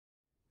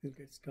We'll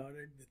get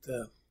started with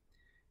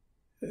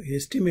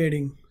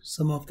estimating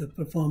some of the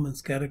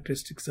performance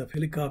characteristics of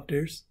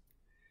helicopters.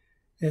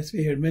 As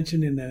we had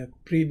mentioned in a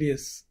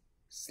previous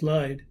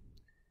slide,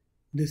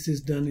 this is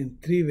done in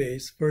three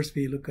ways. First,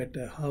 we look at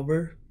the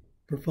hover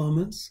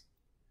performance.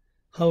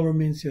 Hover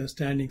means you're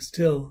standing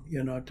still,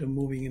 you're not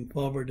moving in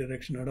forward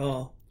direction at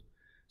all.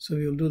 So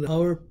we'll do the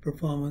hover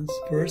performance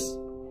first.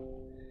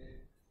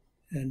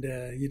 And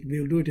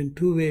we'll do it in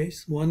two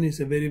ways. One is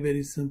a very,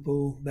 very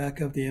simple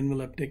back of the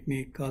envelope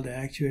technique called the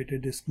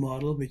actuator disk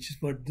model, which is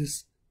what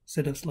this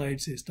set of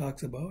slides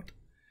talks about.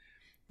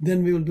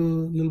 Then we will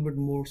do a little bit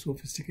more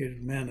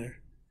sophisticated manner.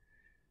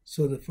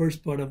 So the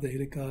first part of the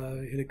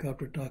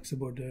helicopter talks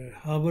about the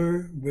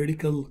hover,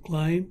 vertical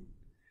climb,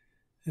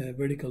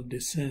 vertical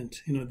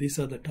descent. These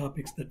are the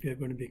topics that we are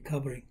going to be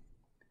covering.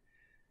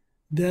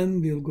 Then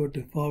we'll go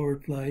to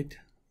forward flight.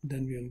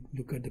 Then we'll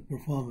look at the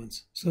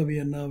performance. So we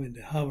are now in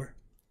the hover.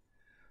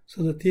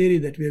 So the theory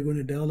that we are going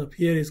to develop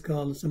here is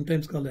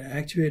sometimes called the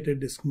actuator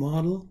disk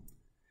model,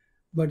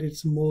 but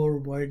it's more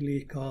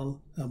widely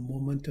called a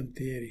momentum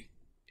theory.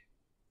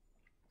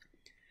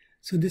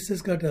 So this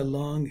has got a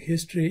long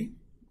history.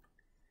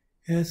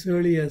 As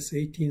early as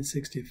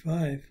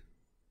 1865,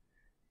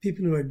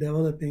 people were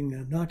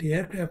developing not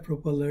aircraft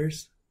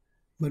propellers,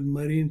 but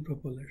marine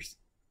propellers.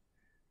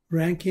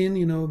 Rankine,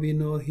 we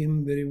know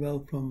him very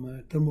well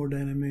from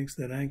thermodynamics,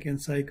 the Rankine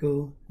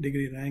cycle,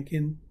 degree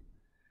Rankine.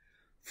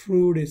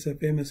 Froude is a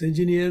famous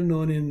engineer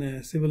known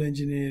in civil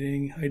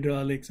engineering,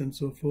 hydraulics, and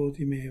so forth.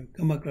 You may have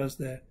come across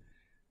the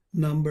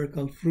number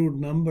called Froude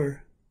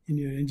number in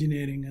your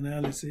engineering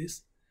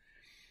analysis.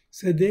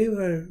 So they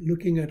were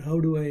looking at how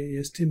do I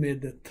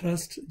estimate the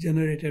thrust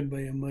generated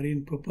by a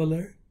marine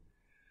propeller,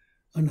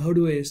 and how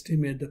do I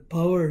estimate the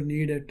power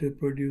needed to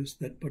produce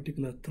that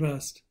particular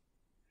thrust.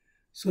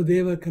 So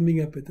they were coming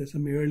up with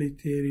some early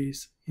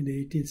theories in the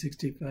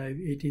 1865,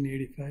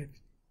 1885.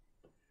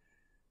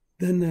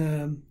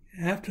 Then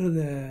after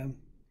the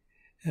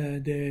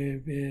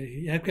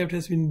aircraft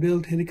has been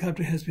built,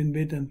 helicopter has been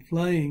built and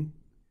flying,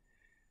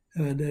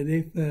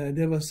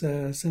 there was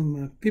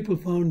some people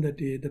found that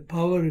the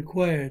power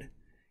required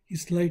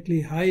is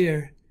slightly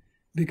higher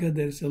because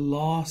there is a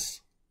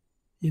loss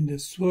in the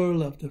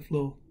swirl of the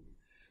flow.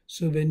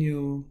 So when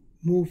you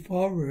move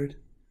forward,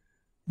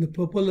 the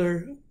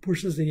propeller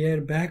pushes the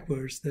air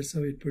backwards. That's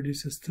how it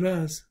produces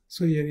thrust.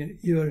 So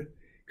you're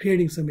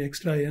creating some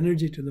extra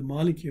energy to the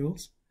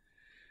molecules.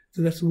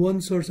 So that's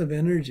one source of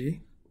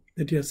energy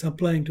that you're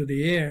supplying to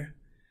the air.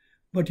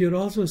 But you're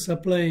also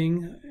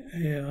supplying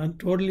a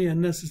totally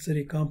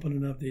unnecessary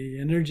component of the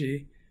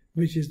energy,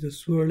 which is the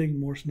swirling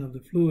motion of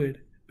the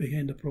fluid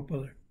behind the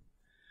propeller.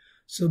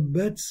 So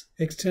Betz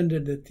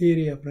extended the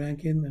theory of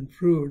Rankine and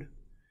Froude,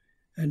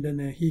 and then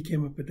he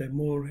came up with a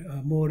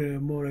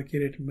more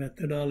accurate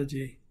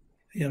methodology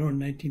around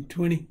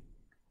 1920.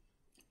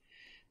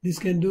 This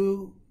can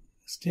do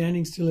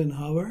standing still and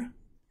hover.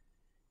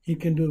 It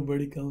can do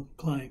vertical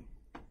climb.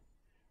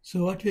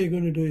 So what we are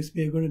going to do is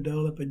we are going to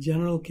develop a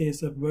general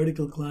case of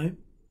vertical climb.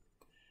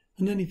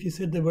 And then if you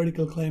set the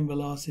vertical climb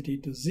velocity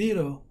to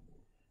 0,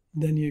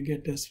 then you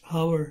get this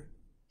hover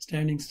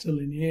standing still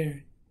in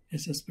air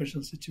as a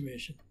special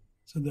situation.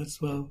 So that's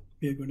how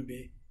we are going to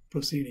be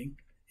proceeding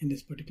in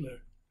this particular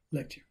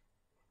lecture.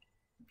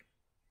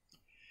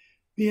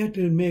 We have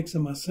to make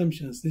some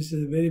assumptions. This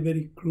is a very,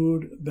 very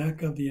crude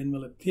back of the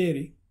envelope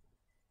theory.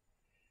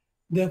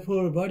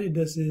 Therefore, what it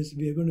does is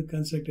we are going to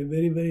construct a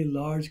very, very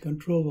large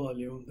control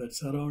volume that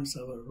surrounds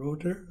our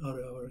rotor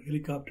or our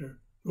helicopter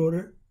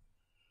rotor,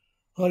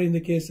 or in the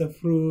case of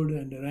Froude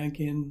and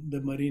Rankine, the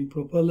marine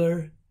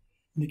propeller,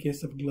 in the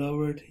case of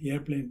Glovert,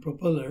 airplane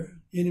propeller.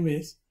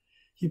 Anyways,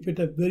 you put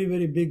a very,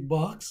 very big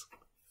box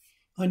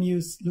and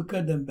you look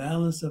at the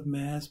balance of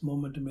mass,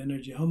 momentum,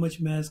 energy. How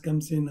much mass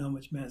comes in, how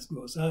much mass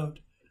goes out,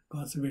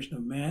 conservation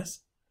of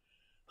mass.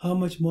 How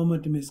much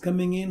momentum is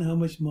coming in, how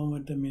much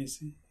momentum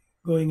is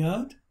going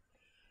out.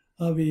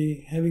 Are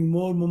we having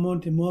more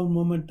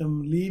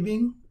momentum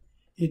leaving?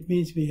 It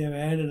means we have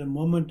added a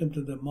momentum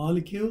to the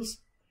molecules.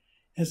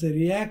 As a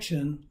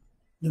reaction,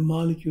 the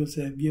molecules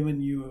have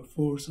given you a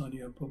force on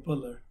your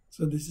propeller.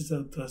 So this is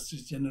how thrust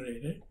is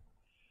generated.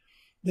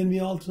 Then we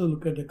also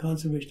look at the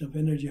conservation of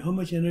energy. How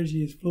much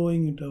energy is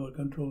flowing into our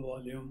control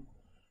volume?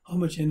 How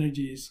much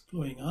energy is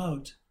flowing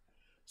out?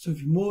 So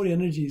if more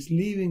energy is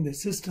leaving the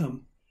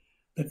system,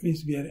 that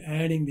means we are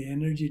adding the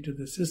energy to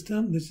the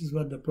system. This is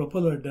what the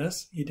propeller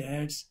does. It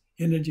adds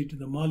energy to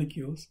the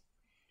molecules.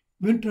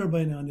 Wind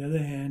turbine, on the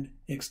other hand,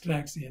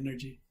 extracts the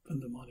energy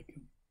from the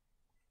molecule.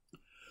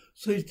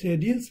 So it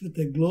deals with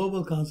the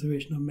global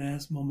conservation of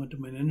mass,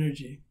 momentum, and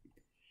energy.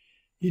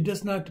 It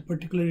does not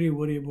particularly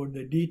worry about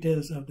the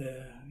details of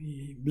the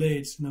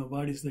blades.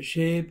 What is the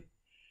shape?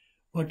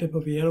 What type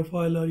of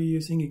aerofoil are you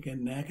using? You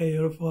can NACA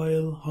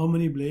aerofoil. How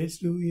many blades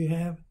do you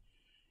have?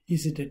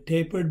 Is it a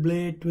tapered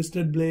blade,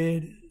 twisted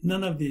blade?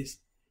 None of these.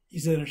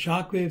 Is there a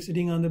shock wave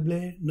sitting on the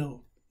blade?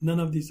 No, none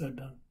of these are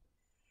done.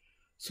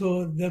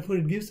 So therefore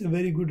it gives a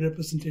very good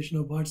representation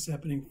of what's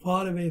happening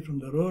far away from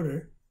the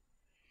rotor.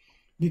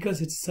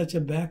 because it's such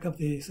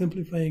a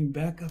simplifying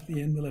back of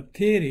the envelope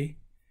theory,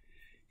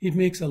 it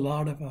makes a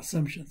lot of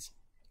assumptions.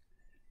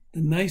 The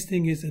nice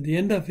thing is at the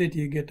end of it,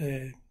 you get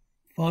a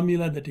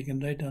formula that you can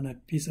write on a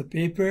piece of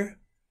paper,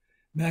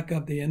 back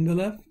of the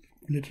envelope,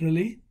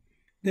 literally.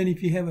 Then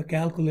if you have a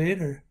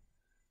calculator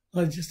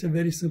or just a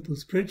very simple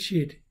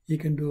spreadsheet, you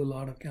can do a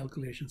lot of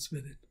calculations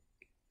with it.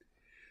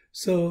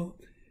 So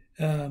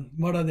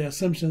what are the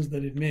assumptions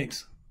that it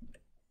makes?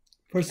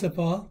 First of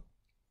all,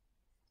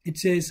 it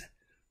says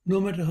no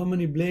matter how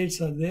many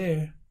blades are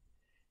there,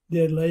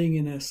 they are lying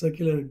in a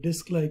circular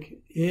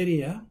disc-like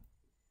area.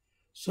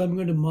 So I'm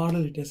going to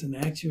model it as an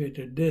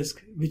actuator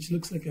disc, which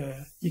looks like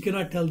you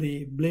cannot tell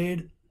the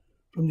blade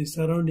from the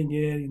surrounding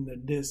air in the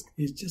disc.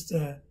 It's just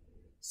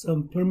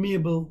some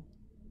permeable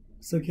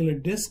circular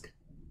disc.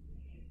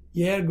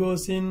 Air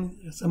goes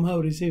in, somehow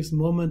receives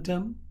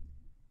momentum,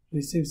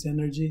 receives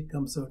energy,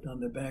 comes out on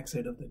the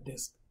backside of the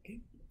disc.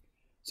 Okay?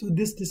 So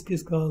this disc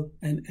is called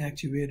an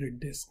actuator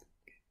disc.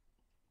 Okay?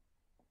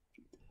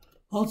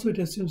 Also, it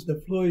assumes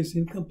the flow is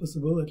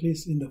incompressible, at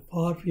least in the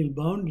far field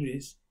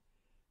boundaries,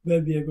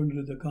 where we are going to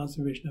do the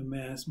conservation of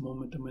mass,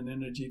 momentum, and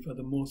energy for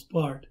the most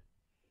part.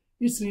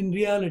 It's in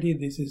reality,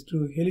 this is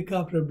true.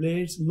 Helicopter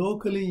blades,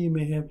 locally you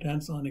may have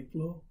transonic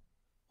flow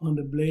on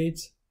the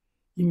blades.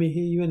 You may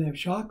even have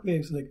shock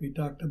waves like we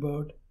talked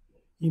about.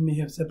 You may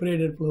have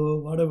separated flow,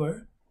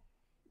 whatever.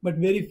 But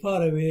very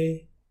far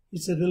away,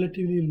 it's a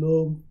relatively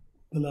low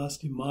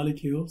velocity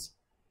molecules,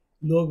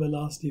 low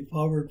velocity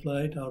forward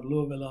flight or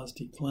low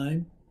velocity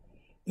climb.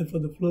 Therefore,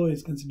 the flow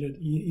is considered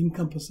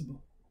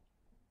incompressible.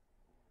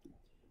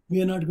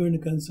 We are not going to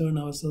concern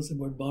ourselves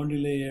about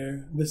boundary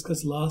layer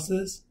viscous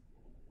losses.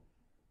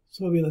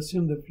 So we'll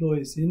assume the flow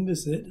is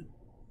inviscid.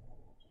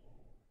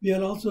 We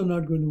are also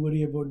not going to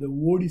worry about the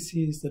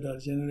vortices that are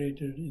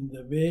generated in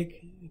the wake,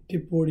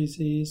 tip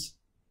vortices,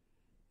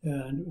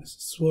 and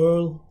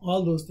swirl,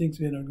 all those things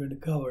we are not going to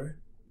cover.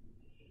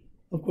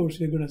 Of course,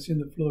 we're going to assume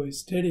the flow is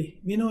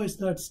steady. We know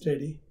it's not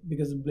steady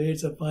because the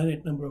blades are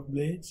finite number of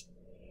blades.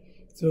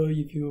 So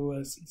if you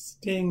are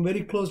staying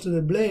very close to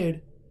the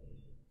blade,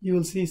 you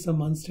will see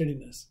some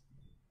unsteadiness.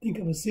 Think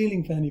of a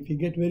ceiling fan. If you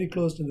get very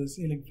close to the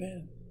ceiling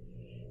fan,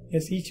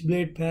 as each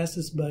blade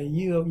passes by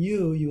you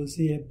will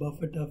see a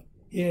buffet of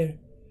air.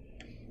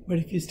 But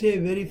if you stay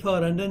very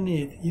far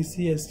underneath, you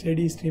see a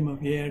steady stream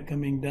of air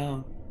coming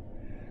down.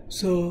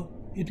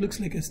 So it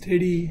looks like a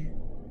steady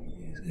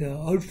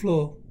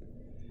outflow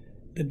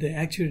that the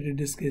actuator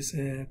disc is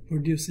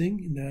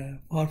producing in the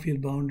far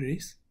field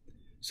boundaries.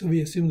 So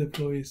we assume the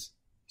flow is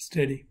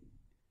steady.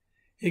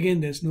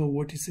 Again, there's no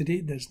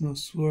vorticity, there's no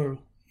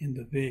swirl in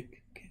the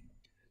wake. Okay.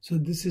 So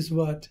this is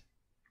what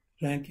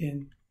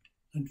Rankine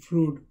and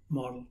Froude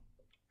model.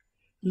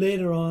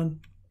 Later on,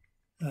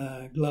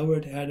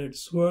 Glovert added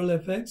swirl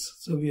effects,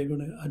 so we are going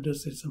to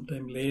address it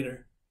sometime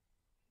later.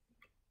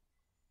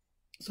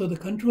 So the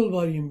control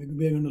volume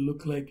we are going to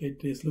look like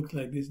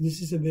this.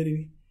 This is a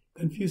very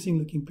confusing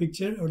looking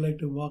picture. I would like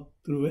to walk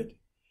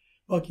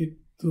you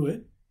through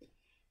it.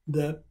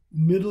 The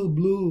middle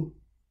blue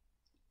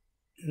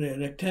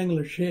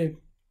rectangular shape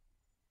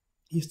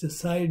is the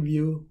side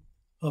view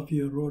of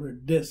your rotor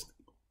disc.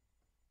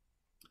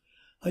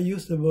 I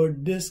use the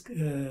word disc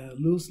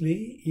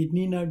loosely. It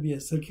need not be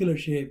a circular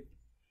shape.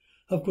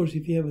 Of course,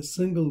 if you have a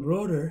single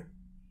rotor,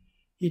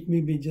 it may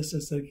be just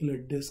a circular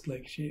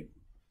disc-like shape.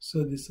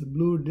 So this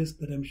blue disc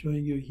that I'm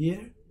showing you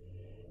here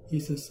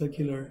is a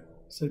circular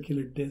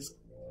disc.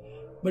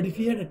 But if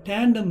you had a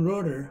tandem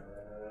rotor,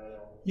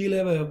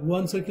 you'll have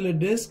one circular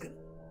disc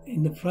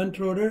in the front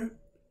rotor,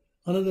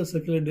 another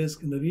circular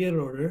disc in the rear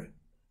rotor.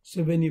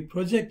 So when you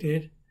project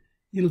it,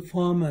 you'll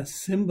form a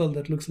symbol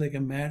that looks like a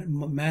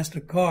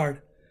MasterCard,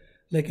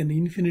 like an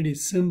infinity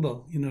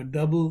symbol,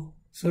 double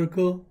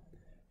circle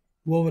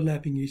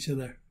overlapping each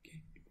other.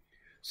 Okay.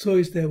 So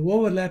it's the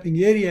overlapping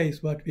area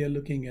is what we are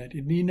looking at.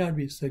 It need not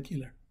be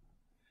circular.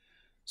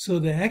 So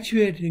the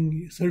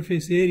actuating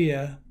surface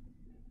area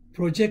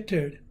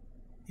projected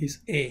is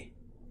A.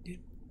 Okay.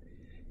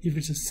 If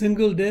it's a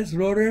single disc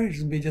rotor, it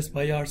will be just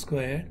pi r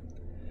squared.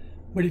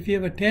 But if you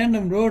have a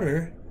tandem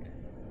rotor,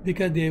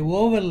 because they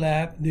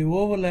overlap, the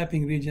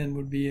overlapping region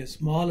would be a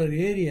smaller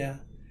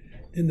area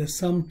than the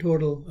sum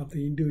total of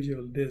the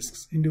individual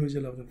discs,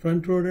 individual of the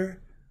front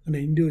rotor and the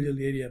individual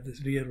area of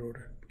this rear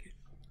rotor. Okay.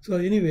 So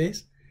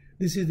anyways,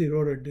 this is the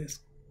rotor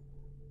disc.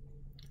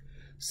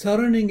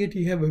 Surrounding it,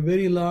 you have a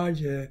very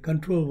large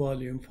control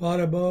volume, far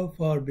above,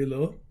 far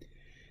below.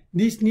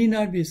 These need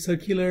not be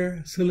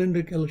circular,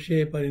 cylindrical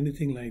shape or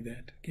anything like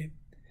that. Okay.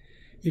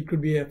 It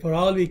could be, for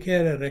all we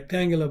care, a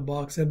rectangular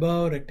box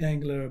above,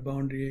 rectangular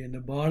boundary in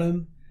the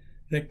bottom,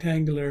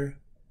 rectangular,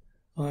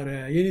 or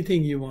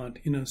anything you want,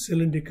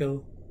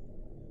 cylindrical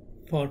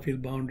far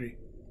field boundary.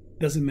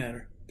 Doesn't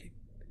matter. Okay.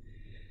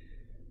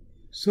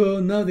 So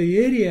now the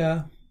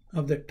area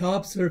of the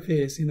top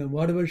surface,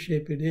 whatever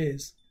shape it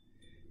is,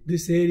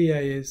 this area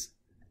is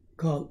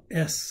called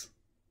S.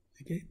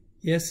 Okay.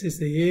 S is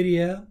the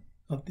area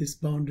of this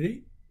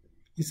boundary.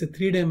 It's a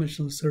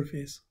three-dimensional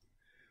surface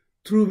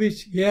through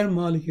which air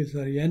molecules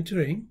are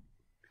entering.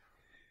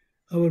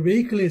 our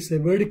vehicle is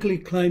vertically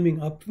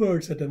climbing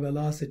upwards at a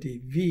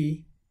velocity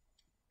v.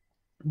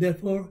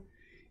 Therefore,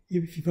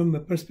 if from the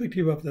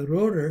perspective of the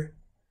rotor,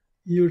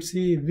 you would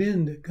see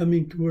wind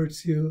coming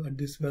towards you at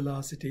this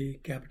velocity,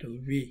 capital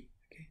V.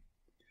 Okay.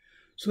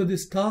 So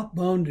this top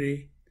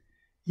boundary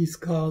is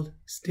called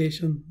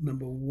station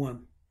number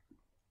 1.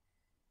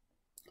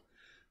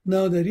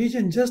 Now the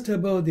region just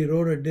above the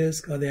rotor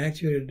disc or the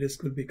actuator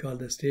disc would be called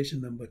the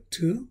station number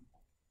 2.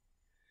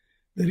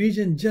 The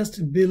region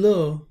just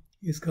below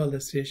is called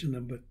the station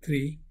number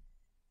 3.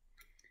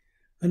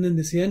 And then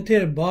this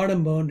entire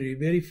bottom boundary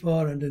very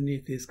far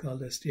underneath is called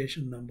the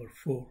station number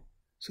 4.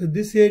 So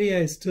this area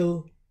is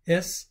still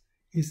S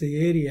is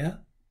the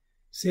area,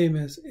 same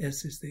as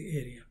S is the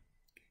area.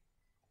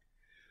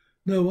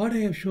 Now what I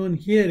have shown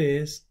here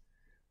is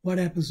what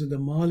happens to the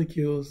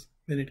molecules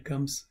when it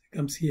comes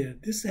here.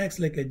 This acts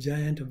like a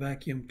giant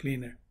vacuum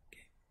cleaner.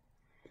 Okay.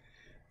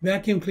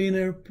 Vacuum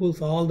cleaner pulls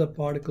all the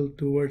particles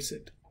towards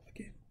it.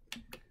 Okay.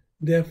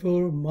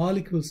 Therefore,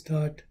 molecules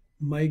start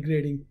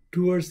migrating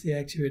towards the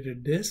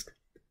actuator disc,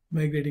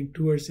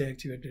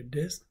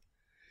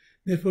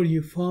 Therefore,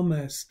 you form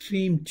a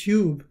stream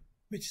tube,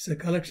 which is a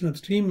collection of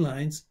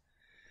streamlines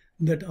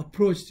that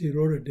approach the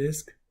rotor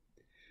disc.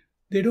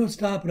 They don't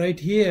stop right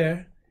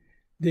here.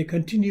 They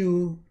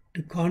continue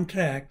to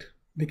contract,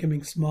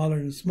 becoming smaller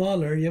and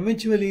smaller.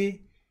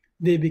 Eventually,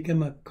 they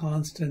become a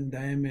constant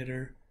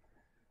diameter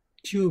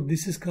tube.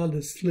 This is called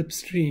a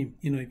slipstream,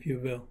 if you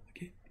will.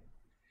 Okay.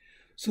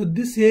 So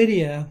this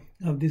area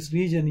of this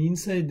region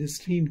inside the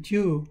stream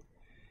tube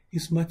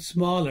is much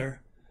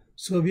smaller.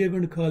 So we are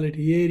going to call it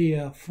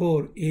area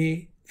 4,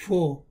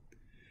 A4.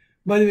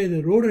 By the way,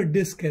 the rotor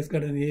disc has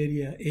got an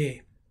area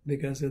A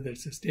because whether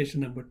it's a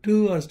station number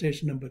 2 or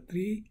station number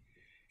 3,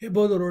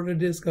 above the rotor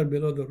disc or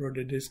below the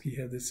rotor disc, you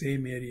have the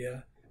same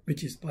area,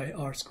 which is pi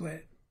r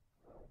squared.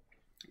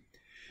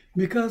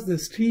 Because the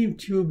stream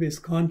tube is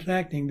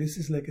contracting, this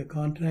is like a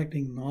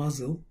contracting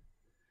nozzle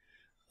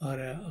or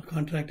a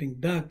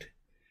contracting duct.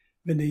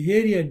 When the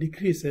area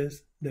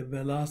decreases, the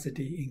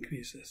velocity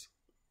increases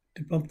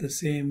to pump the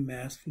same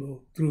mass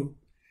flow through.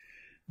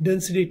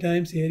 Density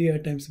times area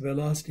times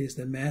velocity is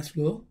the mass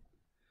flow.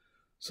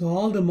 So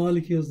all the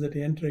molecules that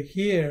enter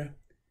here,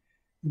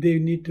 they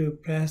need to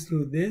pass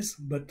through this,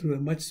 but through a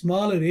much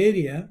smaller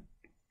area.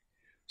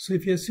 So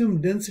if you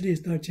assume density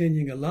is not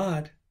changing a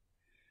lot,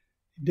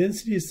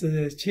 density is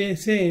the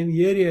same,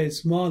 area is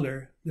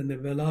smaller, then the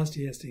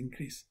velocity has to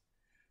increase.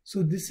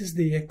 So this is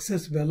the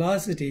excess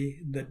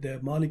velocity that the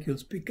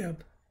molecules pick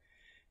up.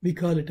 We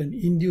call it an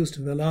induced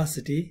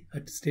velocity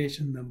at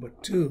station number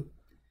 2.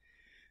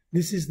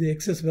 This is the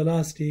excess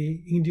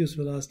velocity, induced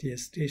velocity at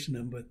station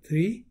number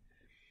 3.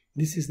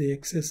 This is the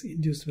excess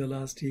induced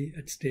velocity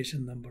at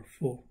station number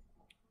 4.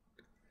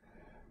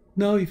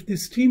 Now, if the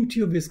stream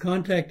tube is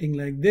contracting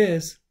like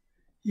this,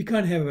 you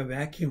can't have a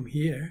vacuum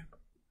here.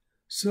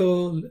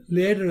 So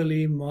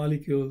laterally,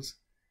 molecules,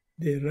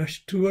 they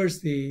rush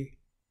towards the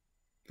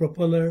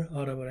propeller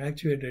or our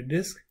actuator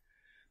disc,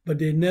 but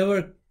they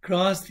never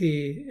cross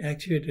the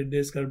actuator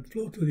disc or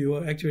flow through the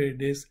actuator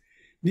disc.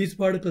 These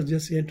particles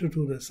just enter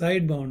through the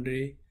side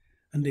boundary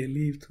and they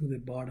leave through the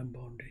bottom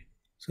boundary.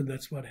 So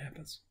that's what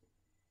happens.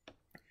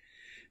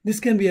 This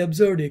can be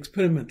observed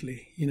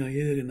experimentally,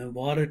 either in a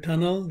water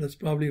tunnel, that's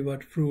probably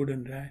what Froude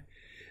and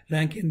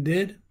Rankine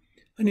did,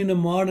 and in a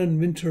modern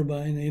wind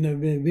turbine, in a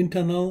wind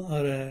tunnel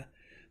or a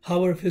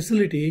Hoover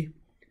facility,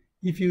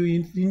 if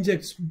you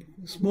inject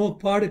smoke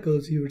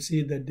particles, you would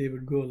see that they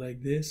would go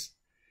like this.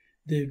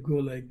 They would go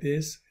like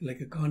this,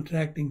 like a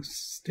contracting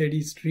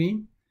steady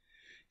stream.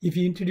 If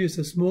you introduce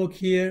a smoke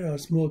here or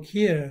smoke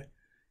here,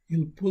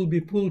 you'll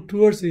be pulled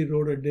towards the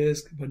rotor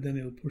disc, but then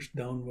it'll push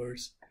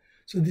downwards.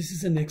 So this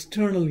is an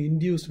external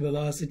induced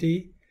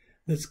velocity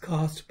that's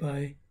caused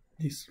by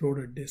this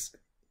rotor disc.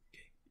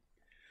 Okay.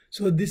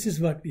 So this is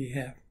what we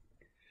have.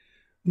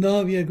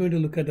 Now we are going to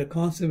look at the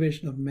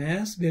conservation of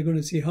mass. We are going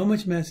to see how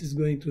much mass is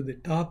going through the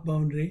top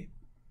boundary,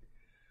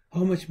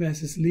 how much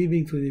mass is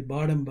leaving through the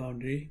bottom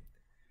boundary.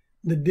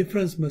 The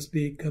difference must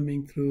be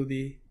coming through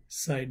the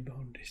side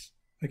boundaries.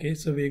 Okay,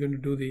 so we're going to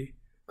do the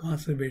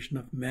conservation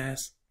of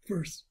mass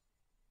first.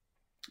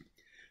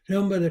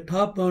 Remember, the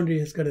top boundary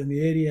has got an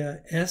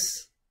area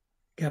S,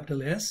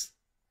 capital S.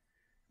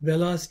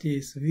 Velocity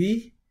is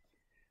V.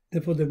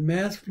 Therefore, the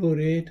mass flow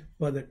rate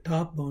for the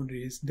top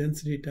boundary is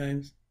density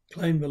times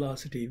climb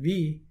velocity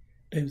V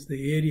times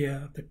the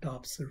area of the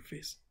top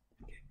surface.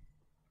 Okay.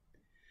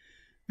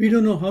 We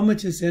don't know how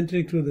much is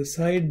entering through the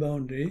side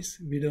boundaries.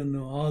 We don't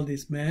know all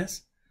this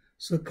mass.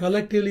 So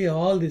collectively,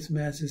 all this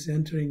mass is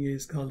entering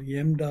is called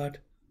m dot.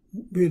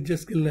 We'll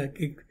just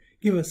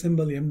give a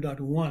symbol m dot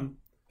 1.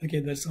 Okay,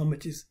 that's how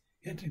much is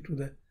entering through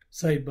the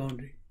side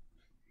boundary.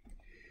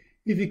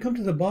 If you come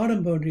to the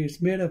bottom boundary,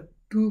 it's made of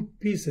two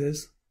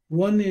pieces.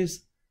 One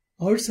is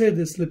outside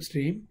the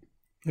slipstream,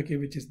 okay,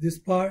 which is this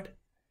part,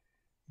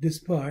 this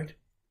part.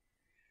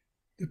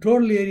 The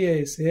total area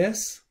is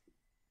S.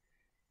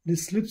 The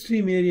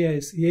slipstream area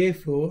is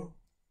A4.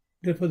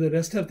 Therefore, the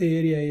rest of the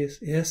area is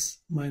S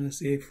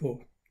minus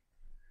A4.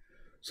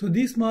 So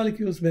these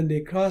molecules, when they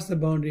cross the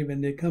boundary,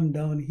 when they come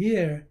down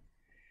here,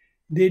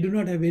 they do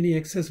not have any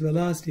excess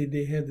velocity.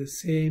 They have the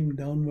same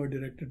downward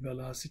directed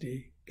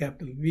velocity,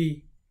 capital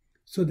V.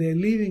 So they're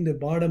leaving the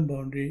bottom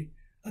boundary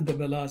at the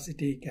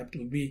velocity,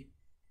 capital V.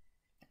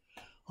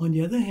 On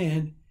the other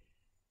hand,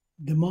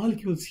 the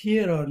molecules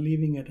here are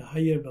leaving at a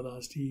higher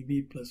velocity,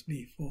 V plus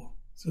V4.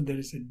 So there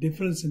is a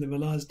difference in the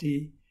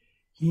velocity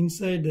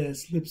inside the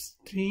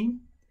slipstream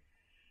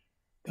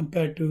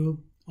compared to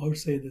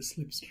outside the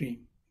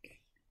slipstream. Okay.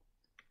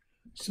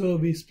 So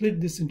we split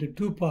this into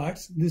two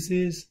parts. This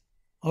is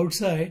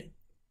outside.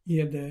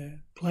 You have the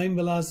climb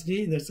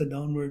velocity, that's the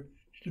downward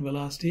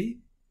velocity.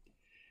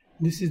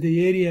 This is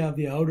the area of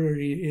the outer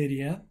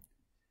area.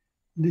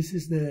 This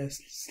is the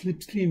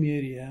slipstream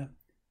area.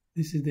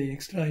 This is the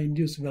extra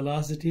induced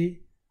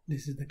velocity.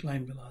 This is the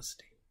climb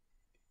velocity.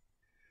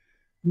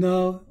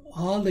 Now,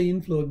 all the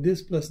inflow of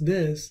this plus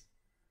this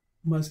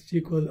must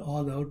equal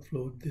all the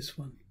outflow of this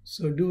one.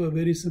 So do a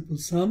very simple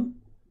sum.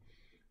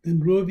 Then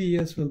rho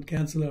Vs will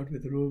cancel out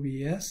with rho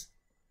Vs.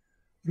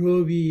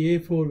 Rho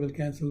VA4 will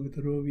cancel with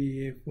rho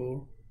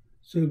VA4.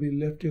 So we'll be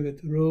left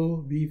with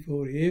rho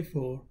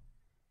V4A4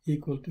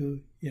 equal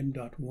to m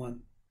dot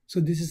 1. So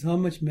this is how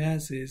much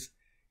mass is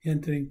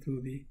entering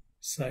through the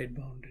side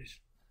boundaries.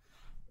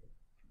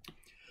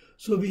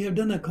 So we have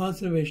done a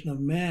conservation of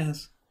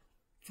mass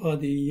for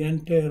the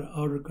entire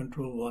outer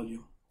control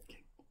volume.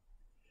 Okay.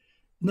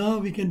 Now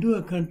we can do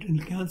a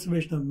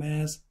conservation of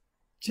mass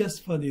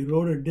just for the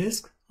rotor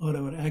disc or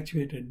our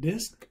actuated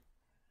disc.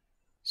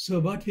 So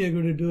what we are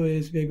going to do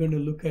is we are going to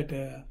look at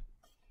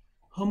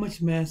how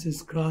much mass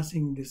is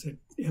crossing this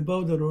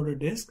above the rotor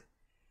disc.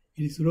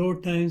 It is rho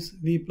times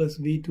V plus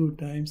V2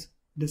 times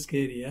disc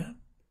area.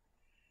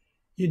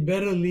 You'd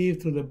better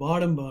leave through the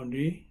bottom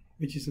boundary,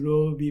 which is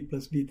rho V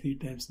plus V3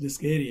 times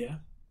disc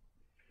area.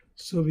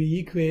 So we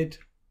equate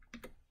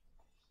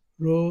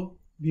rho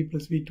V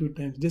plus V2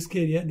 times disc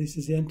area. This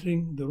is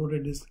entering the rotor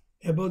disc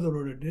above the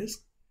rotor disc.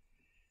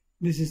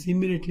 This is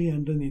immediately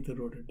underneath the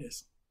rotor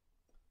disc.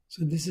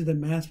 So this is the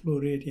mass flow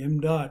rate m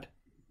dot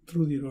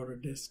through the rotor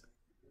disc.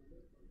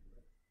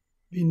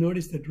 We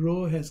notice that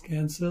rho has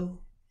cancelled,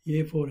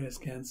 A4 has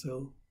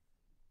cancelled,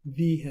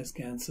 V has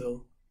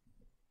cancelled.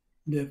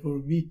 Therefore,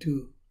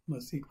 V2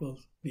 must equal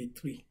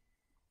V3.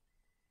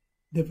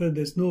 Therefore,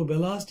 there's no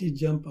velocity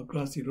jump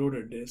across the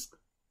rotor disc.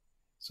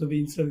 So we,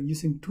 instead of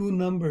using two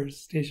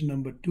numbers, station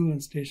number 2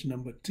 and station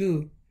number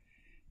 2,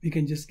 we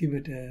can just give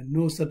it a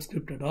no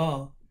subscript at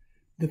all.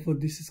 Therefore,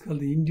 this is called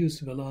the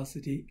induced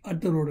velocity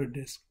at the rotor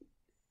disc.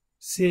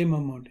 Same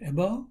amount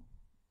above,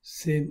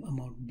 same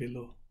amount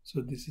below.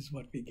 So this is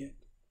what we get.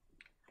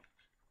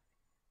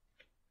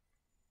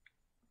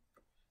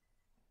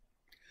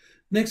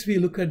 Next, we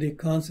look at the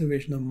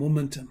conservation of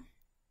momentum.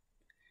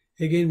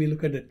 Again, we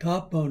look at the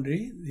top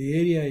boundary. The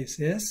area is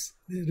S.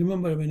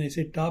 Remember, when I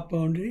say top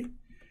boundary,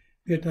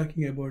 we are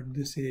talking about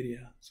this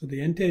area. So the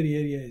entire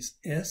area is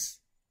S.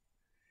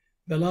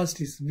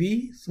 Velocity is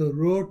V. So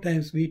rho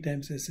times V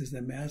times S is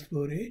the mass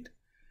flow rate.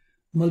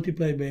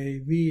 Multiplied by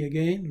V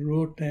again.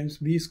 Rho times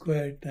V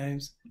squared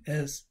times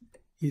S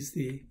is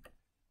the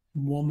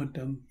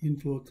momentum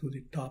inflow through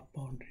the top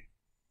boundary.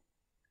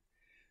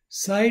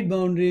 Side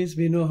boundaries,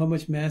 we know how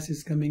much mass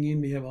is coming in.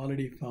 We have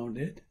already found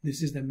it.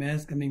 This is the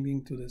mass coming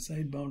in through the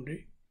side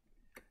boundary.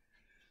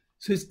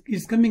 So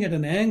it's coming at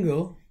an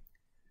angle.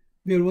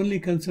 We are only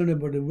concerned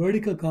about the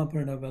vertical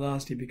component of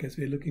velocity because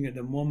we are looking at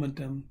the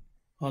momentum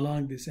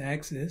along this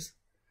axis.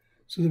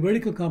 So the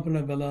vertical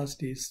component of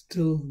velocity is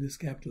still this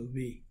capital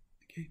V.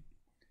 Okay.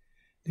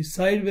 The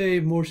sideway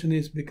motion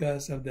is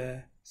because of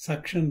the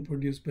suction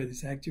produced by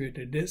this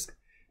actuated disc.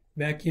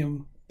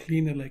 Vacuum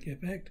cleaner-like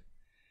effect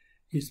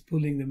is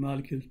pulling the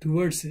molecule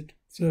towards it.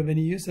 So when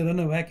you run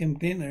a vacuum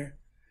cleaner,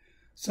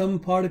 some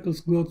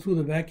particles go through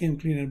the vacuum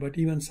cleaner, but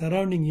even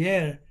surrounding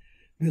air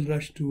will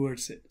rush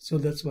towards it. So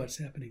that's what's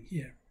happening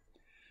here.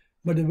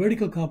 But the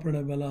vertical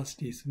component of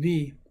velocity is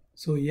V.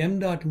 So m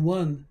dot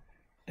 1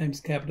 times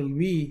capital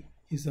V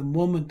is the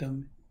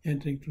momentum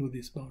entering through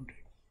this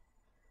boundary.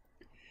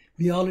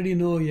 We already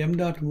know m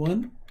dot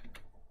 1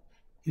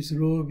 is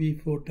rho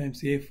V4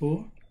 times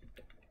A4.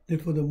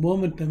 Therefore, the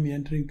momentum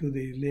entering to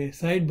the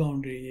side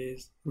boundary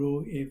is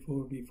rho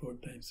A4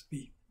 V4 times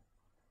V.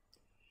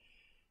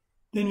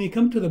 Then we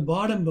come to the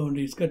bottom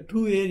boundary. It's got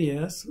two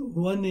areas.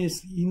 One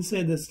is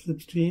inside the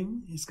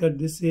slipstream. It's got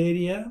this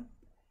area.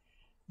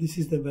 This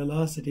is the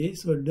velocity.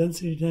 So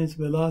density times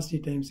velocity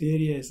times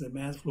area is the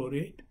mass flow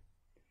rate.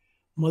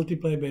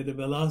 Multiplied by the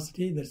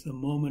velocity, that's the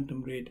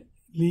momentum rate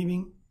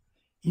leaving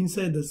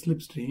inside the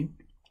slipstream.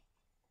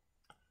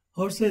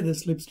 Outside the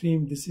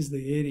slipstream, this is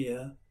the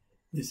area.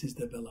 This is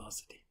the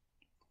velocity.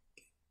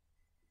 Okay.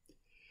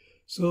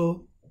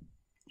 So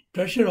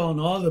pressure on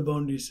all the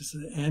boundaries is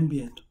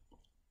ambient.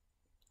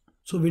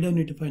 So we don't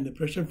need to find the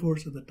pressure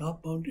force at the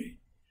top boundary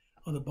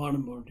or the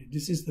bottom boundary.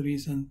 This is the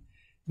reason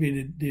we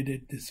did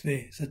it this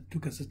way. So it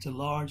took us such a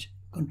large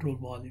control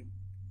volume.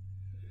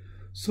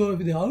 So if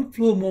the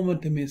outflow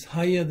momentum is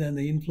higher than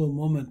the inflow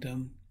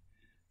momentum,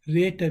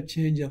 rate of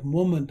change of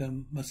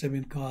momentum must have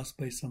been caused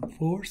by some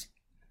force.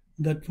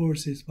 that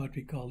force is what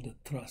we call the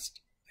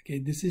thrust. Okay,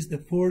 this is the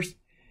force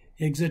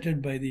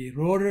exerted by the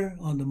rotor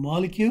on the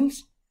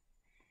molecules.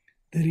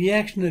 The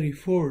reactionary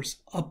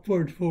force,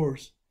 upward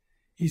force,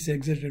 is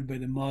exerted by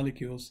the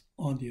molecules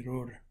on the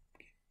rotor.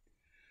 Okay.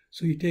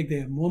 So you take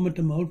the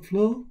momentum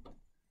outflow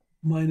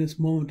minus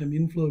momentum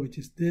inflow, which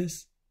is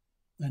this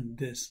and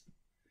this.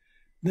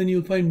 Then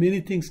you'll find many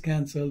things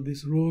cancel.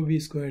 This rho v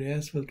squared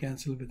s will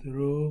cancel with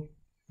rho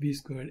v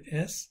squared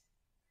s.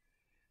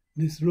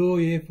 This rho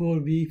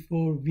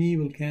a4v4v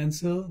will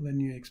cancel when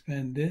you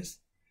expand this.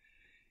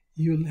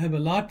 You'll have a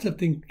lot of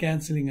things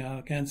canceling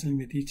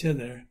with each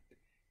other.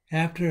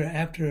 After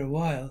a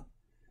while,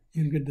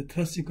 you'll get the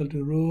thrust equal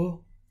to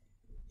rho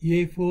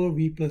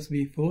a4v plus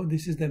v4.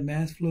 This is the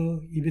mass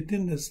flow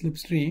within the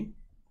slipstream.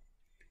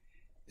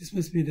 This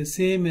must be the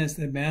same as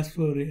the mass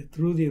flow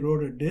through the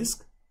rotor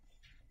disc,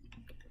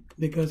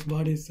 because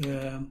what is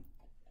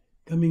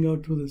coming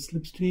out through the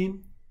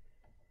slipstream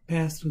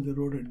pass through the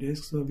rotor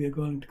disc. So we are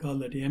going to call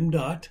that m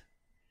dot.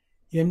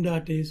 M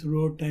dot is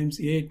rho times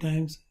a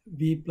times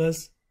v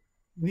plus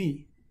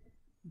v.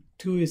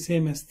 2 is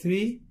same as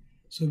 3,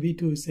 so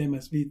v2 is same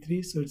as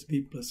v3, so it's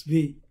v plus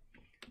v.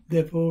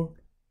 Therefore,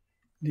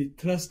 the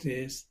thrust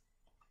is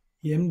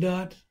m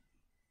dot,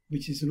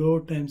 which is rho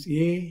times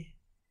a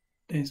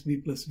times v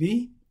plus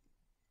v,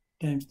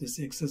 times this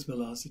excess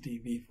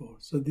velocity v4.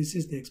 So this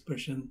is the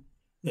expression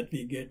that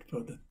we get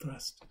for the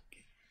thrust.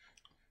 Okay.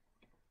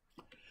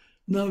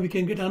 Now we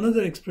can get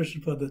another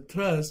expression for the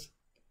thrust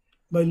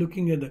by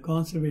looking at the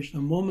conservation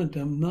of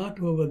momentum, not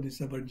over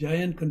this our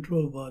giant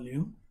control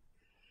volume,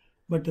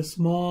 but a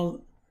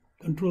small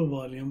control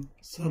volume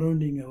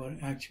surrounding our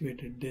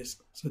actuated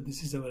disc. So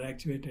this is our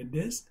actuated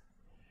disc.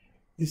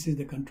 This is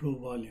the control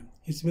volume.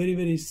 It's very,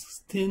 very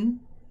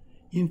thin,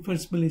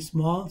 infinitesimally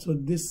small, so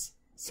this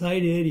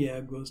side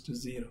area goes to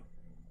 0.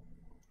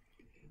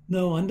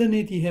 Now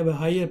underneath you have a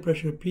higher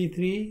pressure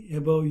P3,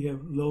 above you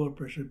have lower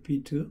pressure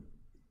P2.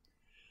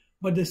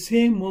 But the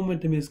same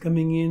momentum is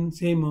coming in,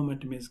 same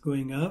momentum is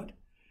going out.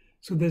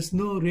 So there's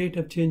no rate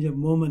of change of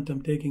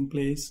momentum taking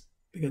place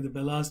because the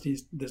velocity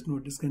is, there's no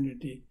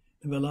discontinuity,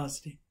 the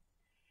velocity.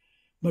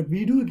 But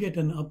we do get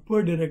an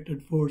upward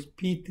directed force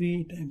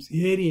P3 times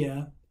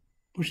area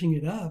pushing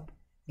it up,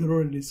 the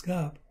rotor disc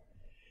up.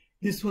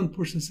 This one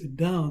pushes it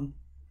down.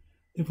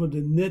 Therefore,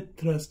 the net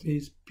thrust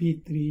is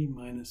P3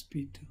 minus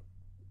P2.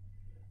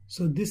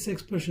 So this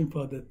expression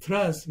for the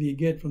thrust we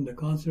get from the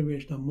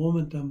conservation of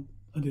momentum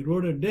of the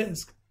rotor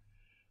disc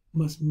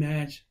must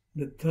match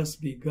the thrust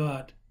we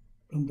got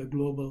from the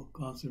global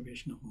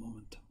conservation of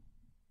momentum.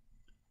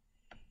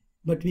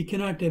 But we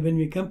cannot, when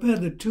we compare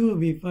the two,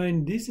 we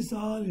find this is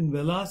all in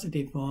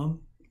velocity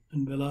form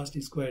and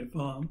velocity squared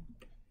form.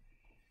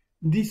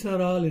 These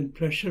are all in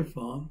pressure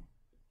form.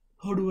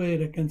 How do I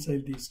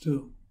reconcile these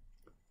two?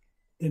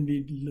 Then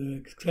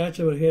we scratch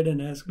our head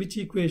and ask which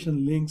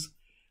equation links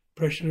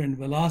pressure and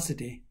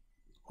velocity.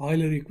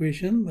 Euler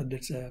equation, but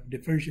that's a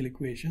differential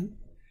equation.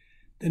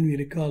 Then we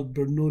recall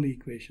Bernoulli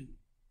equation.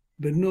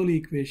 Bernoulli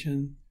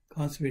equation,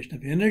 conservation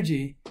of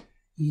energy,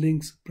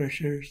 links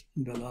pressures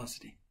and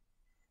velocity.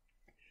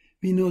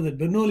 We know that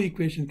Bernoulli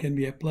equation can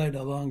be applied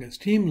along a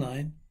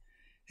streamline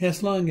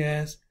as long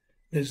as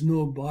there's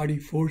no body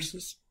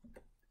forces.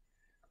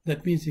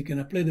 That means you can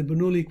apply the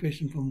Bernoulli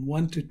equation from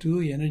 1 to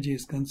 2, energy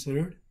is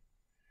conserved.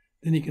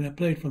 Then you can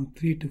apply it from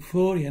 3 to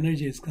 4,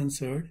 energy is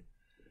conserved.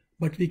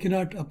 But we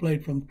cannot apply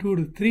it from 2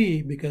 to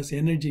 3 because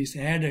energy is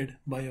added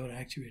by our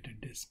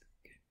actuated disc.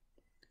 Okay.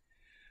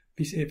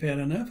 We say, fair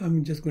enough,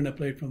 I'm just going to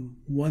apply it from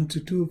 1 to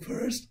 2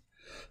 first.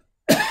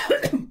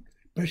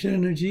 Pressure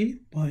energy,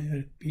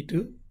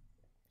 P2,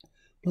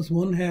 plus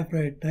 1/2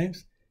 right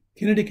times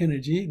kinetic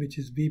energy, which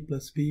is V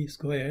plus V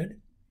squared,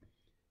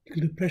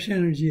 equal to pressure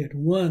energy at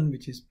 1,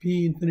 which is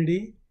P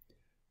infinity,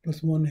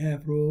 plus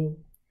 1/2 rho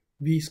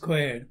V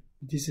squared.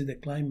 This is the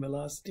climb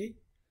velocity.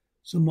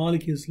 So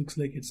molecules looks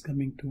like it's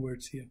coming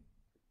towards here.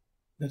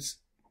 That's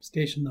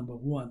station number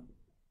 1.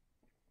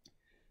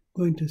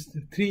 Going to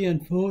 3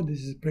 and 4,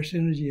 this is pressure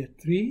energy at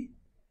 3.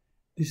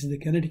 This is the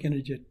kinetic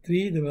energy at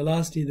 3. The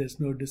velocity, there's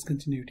no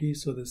discontinuity,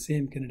 so the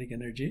same kinetic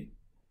energy.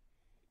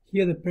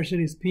 Here the pressure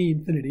is P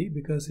infinity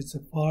because it's a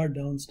far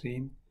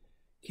downstream.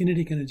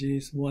 Kinetic energy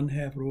is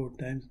 1/2 rho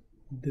times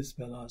this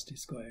velocity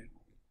squared.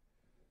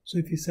 So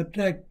if you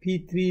subtract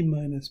P3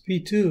 minus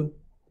P2,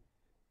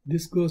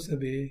 this goes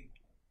away.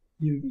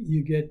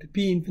 You get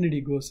P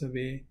infinity goes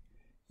away.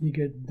 You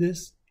get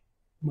this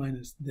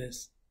minus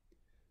this.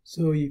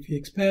 So if you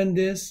expand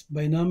this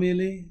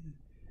binomially,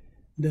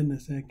 then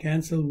as I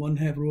cancel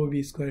 1/2 rho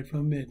V squared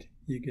from it,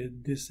 you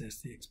get this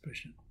as the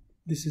expression.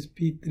 This is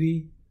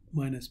P3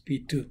 minus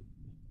P2.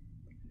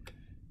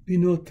 We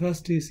know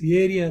thrust is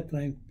area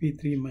times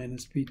P3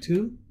 minus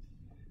P2.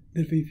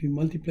 Therefore, if you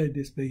multiply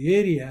this by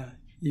area,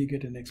 you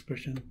get an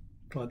expression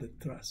for the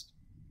thrust.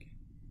 Okay.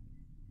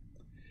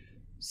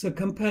 So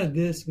compare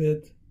this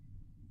with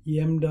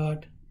m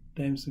dot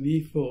times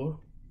V4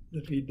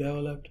 that we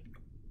developed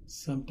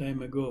some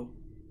time ago.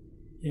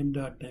 M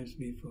dot times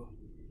V4.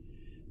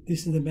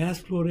 This is the mass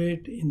flow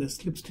rate in the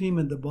slipstream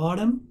at the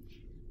bottom.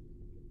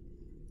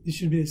 This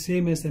should be the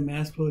same as the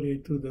mass flow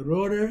rate through the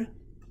rotor,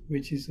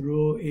 which is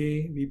rho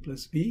A V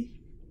plus V.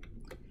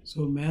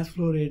 So mass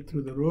flow rate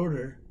through the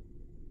rotor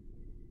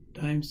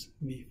times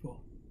V4.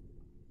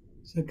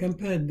 So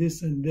compare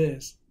this and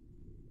this.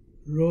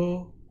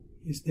 Rho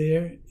is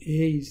there,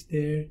 A is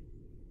there,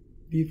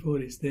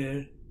 V4 is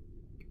there.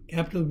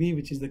 Capital V,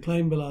 which is the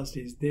climb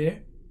velocity, is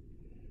there.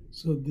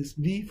 So this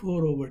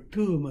V4 over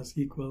 2 must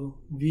equal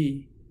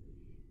V.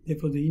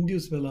 Therefore, the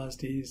induced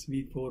velocity is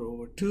V4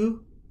 over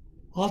 2.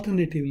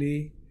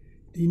 Alternatively,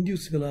 the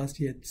induced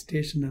velocity at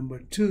station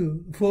number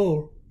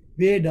 4,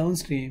 way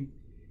downstream,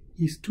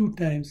 is 2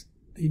 times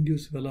the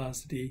induced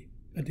velocity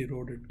at the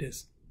rotor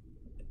disk.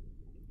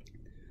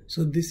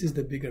 So this is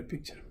the bigger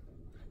picture.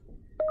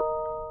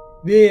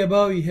 Way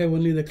above, you have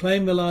only the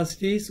climb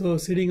velocity. So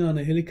sitting on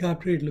a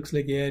helicopter, it looks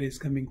like air is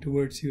coming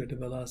towards you at a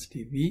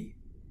velocity V.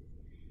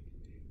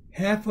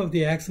 Half of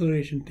the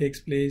acceleration takes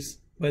place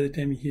by the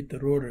time you hit the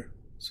rotor.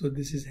 So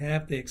this is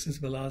half the excess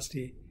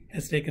velocity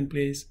has taken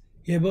place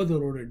above the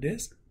rotor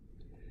disk.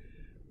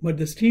 But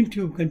the stream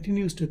tube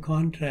continues to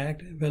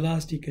contract,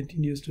 velocity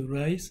continues to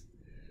rise.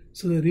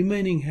 So the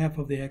remaining half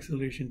of the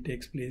acceleration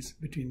takes place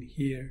between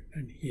here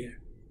and here.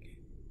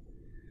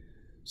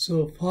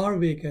 So far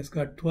wake has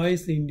got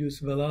twice the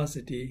induced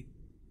velocity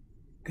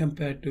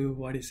compared to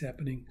what is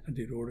happening at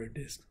the rotor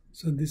disk.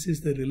 So this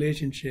is the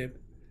relationship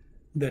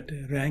that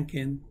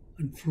Rankine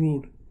and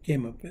Froude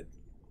came up with.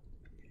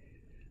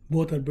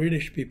 Both are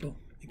British people.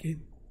 Okay,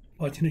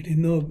 fortunately,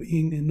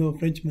 no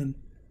Frenchman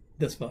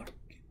thus far.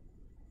 Okay.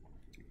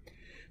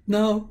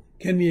 Now,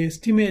 can we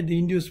estimate the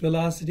induced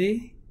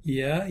velocity?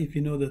 Yeah, if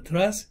you know the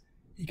thrust,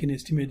 you can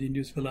estimate the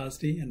induced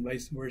velocity and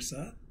vice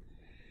versa.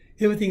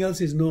 Everything else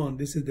is known.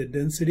 This is the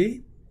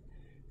density.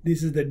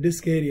 This is the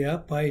disk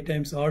area, pi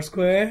times r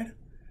squared,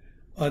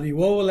 or the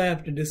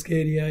overlapped disk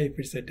area if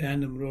it's a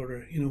tandem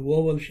rotor,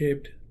 oval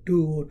shaped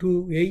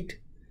 2, 8,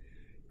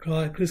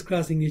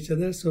 crisscrossing each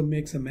other, so it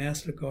makes a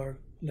MasterCard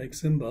like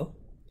symbol.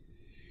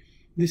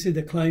 This is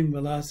the climb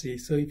velocity.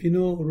 So if you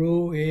know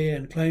rho A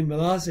and climb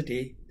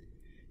velocity,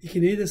 you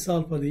can either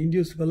solve for the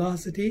induced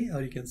velocity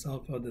or you can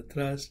solve for the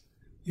thrust.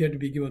 You have to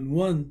be given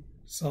one,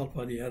 solve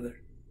for the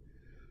other.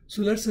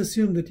 So let's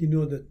assume that you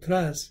know the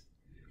thrust.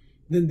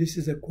 Then this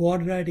is a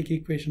quadratic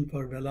equation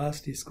for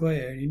velocity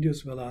squared,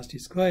 induced velocity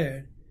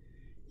squared.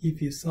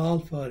 If you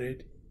solve for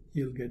it,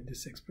 you'll get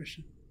this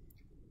expression.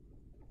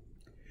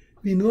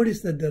 We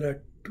notice that there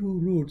are two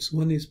roots.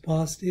 One is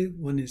positive,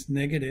 one is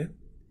negative.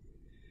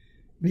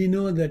 We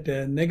know that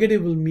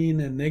negative will mean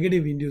a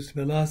negative induced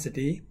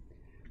velocity.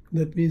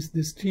 That means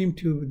this stream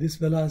tube, this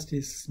velocity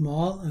is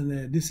small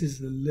and this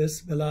is less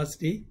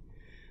velocity.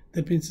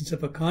 That means instead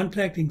of a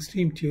contracting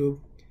stream tube,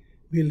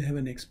 we'll have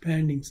an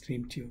expanding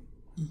stream tube.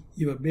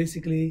 You are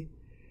basically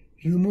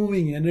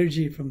removing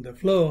energy from the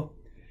flow.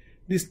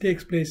 This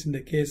takes place in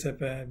the case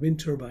of a wind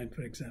turbine,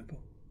 for example.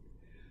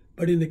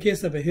 But in the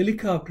case of a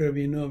helicopter,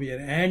 we know we are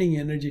adding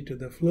energy to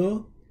the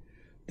flow.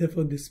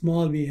 Therefore, the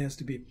small v has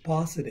to be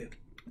positive.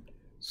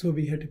 So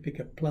we have to pick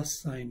a plus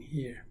sign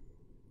here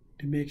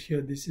to make sure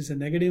this is a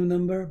negative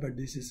number, but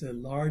this is a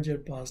larger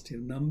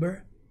positive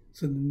number.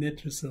 So the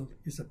net result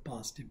is a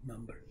positive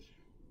number.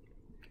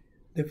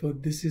 Therefore,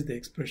 this is the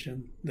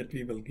expression that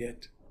we will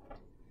get.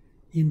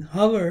 In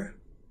hover,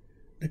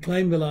 the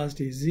climb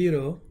velocity is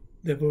 0.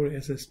 Therefore,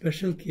 as a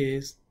special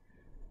case,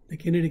 the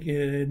kinetic,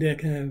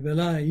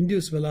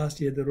 induced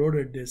velocity at the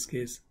rotor disk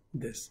is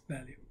this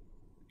value.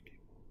 Okay.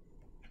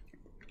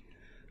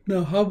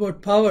 Now, how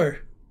about power?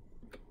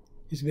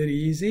 It's very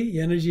easy.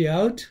 Energy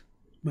out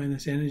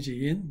minus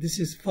energy in. This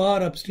is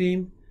far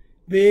upstream,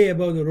 way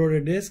above the rotor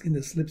disk in the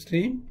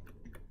slipstream.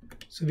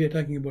 So we are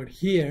talking about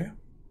here.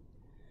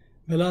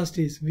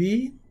 Velocity is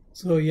v.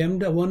 So m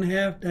dot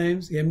 1/2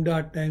 times m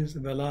dot times the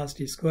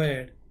velocity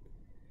squared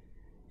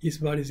is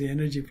what is the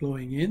energy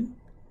flowing in.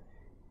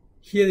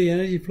 Here the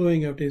energy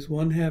flowing out is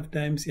 1/2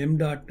 times m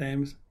dot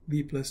times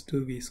v plus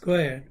 2v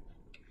squared.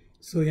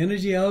 So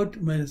energy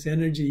out minus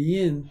energy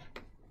in,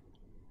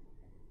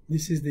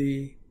 this is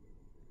the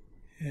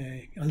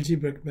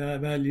algebraic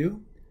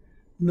value.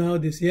 Now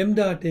this m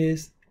dot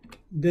is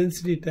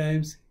density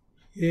times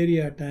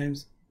area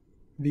times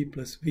v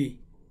plus v.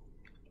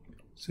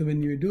 So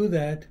when you do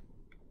that,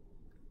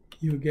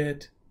 you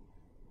get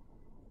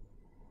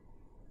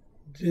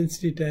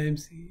density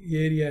times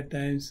area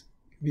times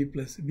v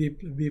plus v,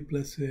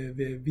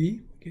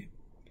 okay,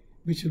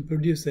 which will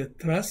produce a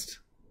thrust.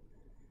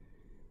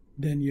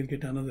 Then you'll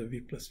get another v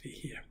plus v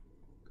here.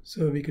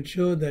 So we could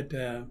show that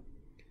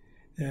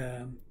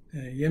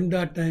m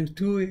dot times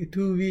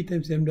 2v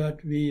times m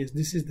dot v is,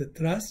 this is the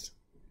thrust,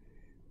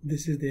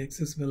 this is the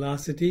excess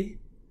velocity,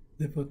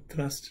 therefore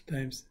thrust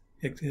times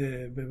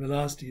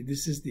velocity,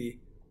 this is the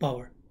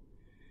power.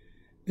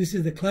 This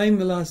is the climb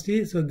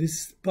velocity, so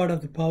this part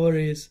of the power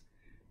is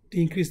to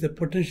increase the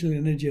potential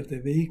energy of the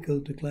vehicle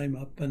to climb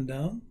up and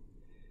down.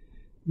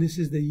 This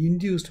is the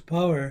induced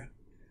power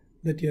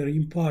that you are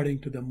imparting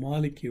to the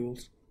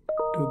molecules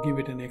to give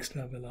it an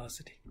extra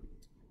velocity.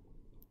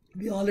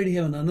 We already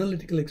have an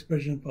analytical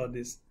expression for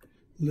this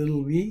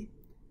little v.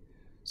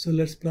 So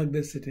let's plug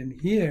this in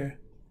here.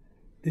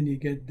 Then you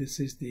get, this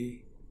is the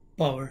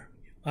power,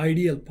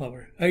 ideal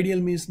power. Ideal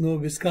means no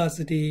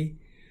viscosity,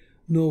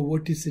 no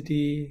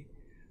vorticity,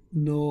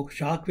 no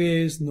shock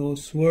waves, no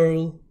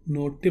swirl,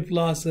 no tip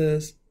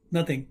losses,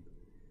 nothing.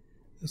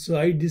 So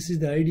this is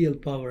the ideal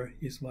power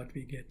is what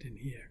we get in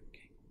here.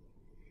 Okay.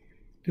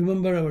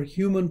 Remember our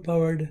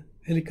human-powered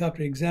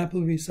helicopter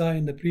example we saw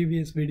in the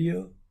previous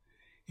video?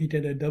 It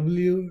had a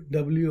W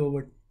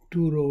over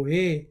 2 rho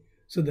A,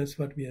 so that's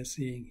what we are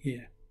seeing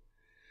here.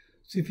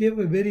 So if you have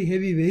a very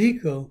heavy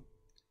vehicle,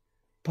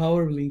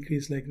 power will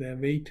increase like the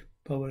weight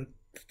power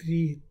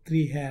 3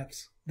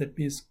 halves. That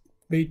means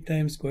weight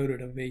times square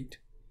root of weight.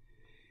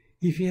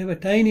 If you have a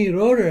tiny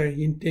rotor,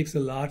 it takes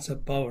lots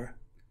of power.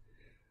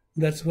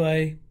 That's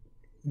why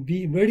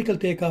vertical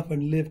takeoff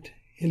and lift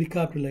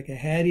helicopter like a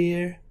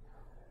Harrier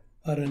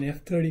or an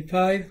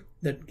F-35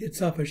 that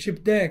gets off a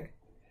ship deck.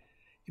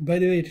 By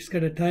the way, it's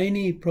got a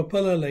tiny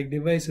propeller-like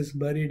devices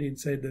buried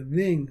inside the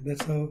wing.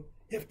 That's how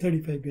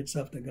F-35 gets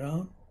off the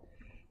ground.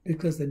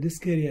 Because the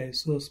disc area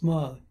is so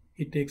small,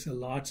 it takes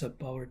lots of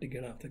power to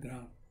get off the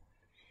ground.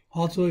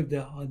 Also, if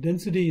the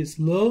density is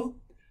low,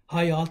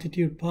 high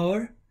altitude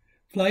power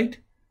flight,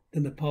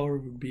 then the power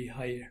would be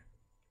higher.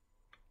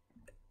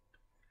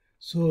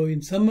 So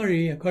in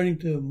summary, according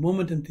to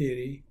momentum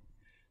theory,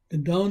 the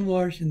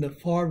downwash in the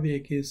far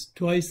wake is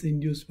twice the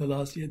induced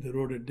velocity of the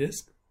rotor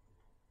disc.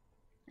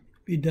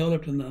 We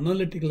developed an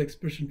analytical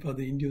expression for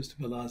the induced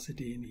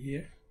velocity in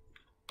here.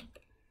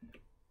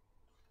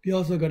 We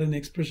also got an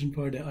expression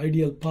for the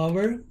ideal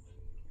power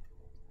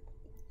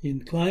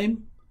in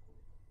climb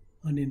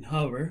and in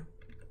hover.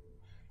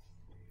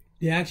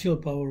 The actual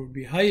power would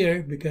be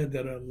higher because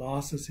there are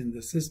losses in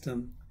the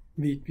system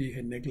which we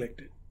had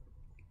neglected.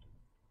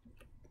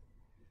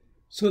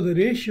 So the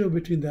ratio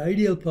between the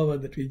ideal power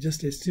that we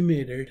just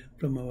estimated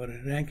from our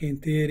Rankine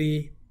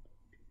theory,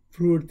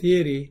 fluid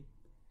theory,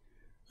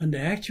 and the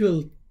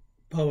actual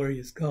power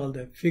is called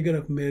a figure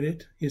of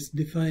merit. It's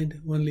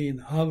defined only in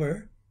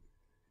hover.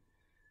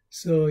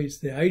 So it's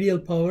the ideal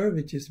power,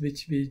 which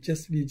we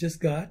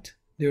just got,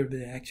 divided by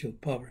the actual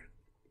power.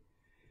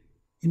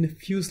 In a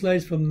few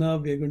slides from now,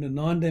 we are going to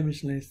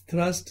non-dimensionalize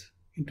thrust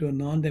into a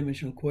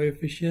non-dimensional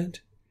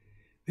coefficient.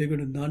 We are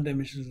going to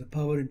non-dimensionalize the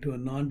power into a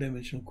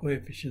non-dimensional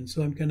coefficient.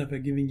 So I'm kind of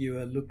giving you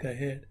a look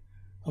ahead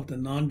of the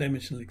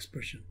non-dimensional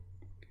expression.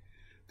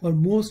 For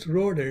most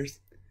rotors,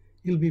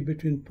 it will be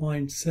between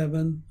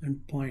 0.7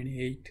 and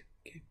 0.8.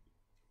 Okay.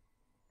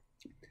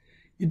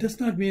 It does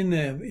not mean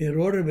a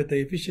rotor with the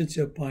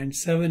efficiency of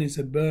 0.7 is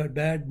a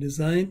bad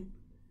design.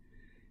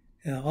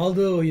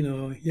 Although,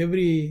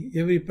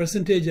 every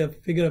percentage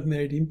of figure of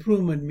merit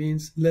improvement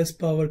means less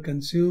power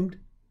consumed,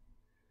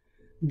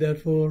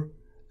 therefore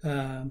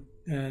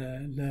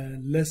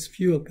less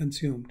fuel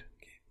consumed.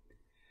 Okay.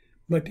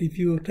 But if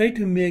you try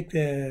to make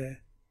the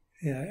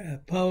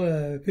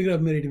power figure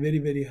of merit very,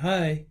 very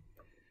high,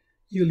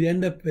 you'll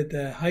end up with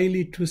a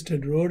highly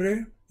twisted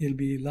rotor. There'll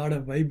be a lot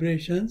of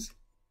vibrations.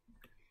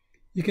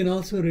 You can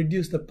also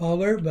reduce the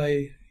power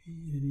by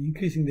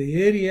increasing the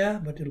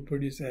area, but it'll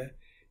produce a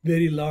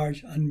very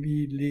large,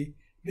 unwieldy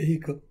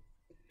vehicle.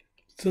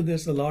 So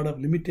there's a lot of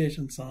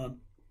limitations on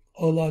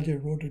how large a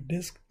rotor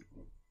disc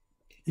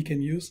you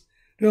can use.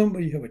 Remember,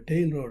 you have a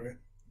tail rotor.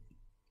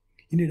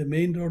 You need a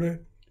main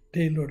rotor,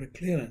 tail rotor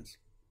clearance.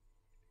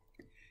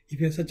 If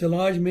you have such a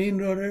large main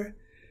rotor,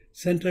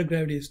 center of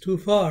gravity is too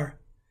far,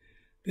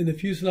 then the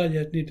fuselage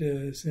has need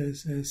to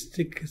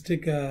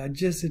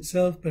adjust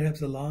itself,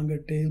 perhaps a longer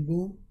tail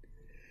boom.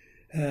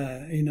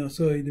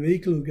 So the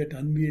vehicle will get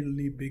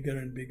unwieldy bigger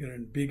and bigger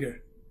and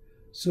bigger.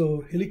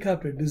 So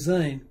helicopter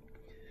design,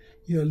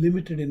 you are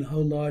limited in how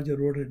large a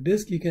rotor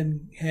disc you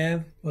can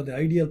have for the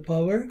ideal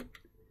power,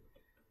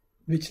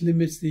 which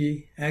limits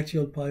the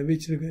actual power,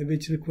 which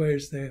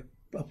requires the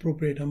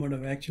appropriate amount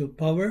of actual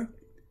power.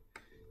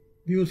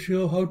 We will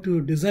show how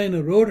to design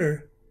a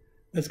rotor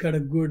that's got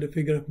a good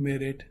figure of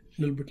merit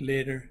a little bit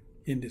later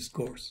in this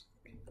course.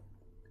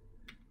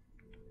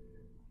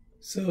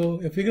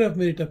 So a figure of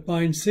merit of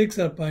 0.6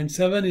 or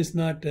 0.7 is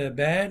not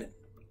bad.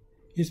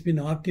 It's been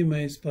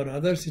optimized for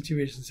other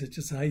situations such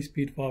as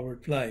high-speed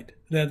forward flight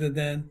rather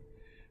than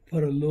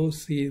for a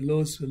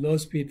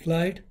low-speed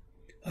flight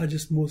or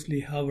just mostly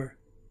hover.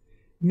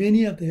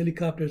 Many of the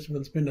helicopters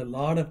will spend a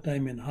lot of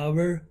time in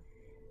hover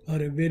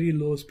or a very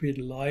low-speed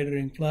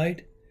loitering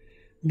flight.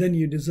 Then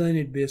you design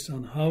it based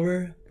on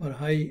hover for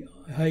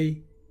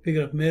high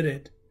figure of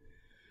merit.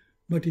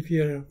 But if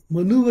your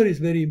maneuver is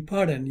very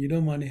important, you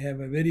don't want to have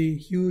a very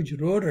huge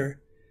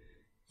rotor.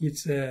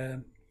 It's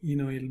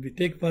it'll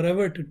take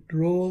forever to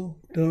roll,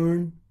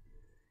 turn,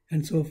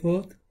 and so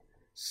forth.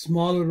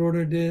 Smaller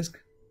rotor disc,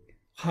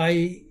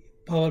 high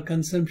power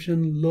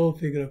consumption, low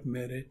figure of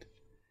merit.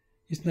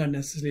 It's not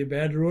necessarily a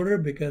bad rotor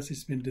because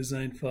it's been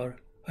designed for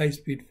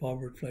high-speed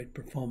forward flight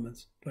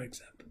performance, for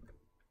example.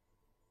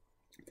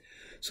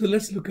 So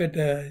let's look at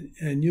a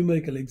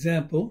numerical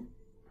example.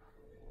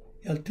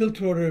 A tilt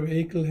rotor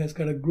vehicle has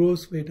got a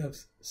gross weight of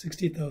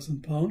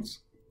 60,000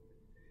 pounds.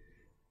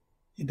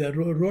 The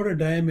rotor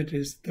diameter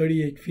is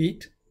 38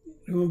 feet.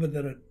 Remember,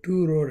 there are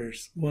two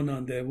rotors, one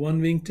on the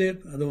one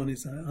wingtip, other one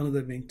is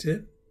another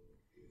wingtip.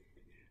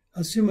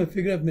 Assume a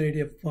figure of merit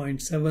of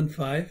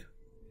 0.75.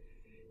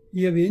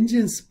 You have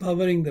engines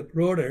powering the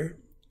rotor,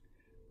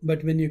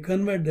 but when you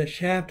convert the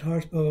shaft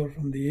horsepower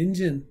from the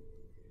engine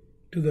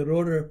to the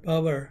rotor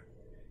power,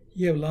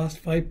 you have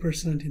lost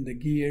 5% in the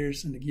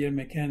gears and the gear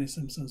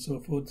mechanisms and so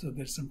forth, so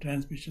there's some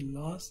transmission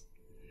loss.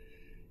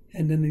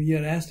 And then you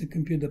are asked to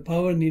compute the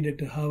power needed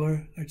to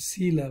hover at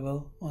sea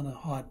level on a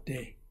hot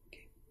day.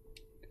 Okay.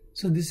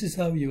 So this is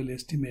how you will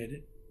estimate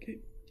it. Okay.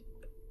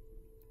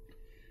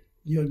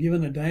 You are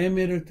given a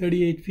diameter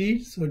 38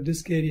 feet, so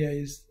disk area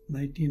is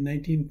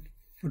 19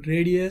 foot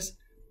radius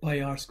pi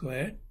r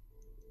squared.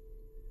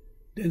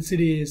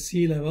 Density is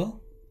sea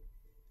level.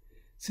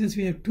 Since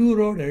we have two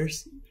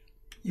rotors,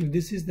 if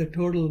this is the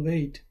total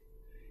weight,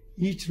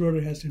 each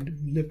rotor has to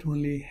lift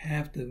only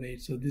half the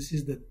weight. So this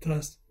is the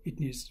thrust it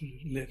needs to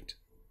lift.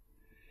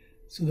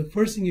 So the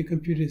first thing you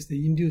compute is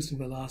the induced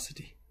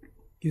velocity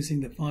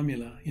using the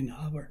formula in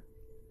hover.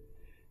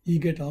 You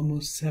get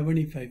almost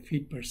 75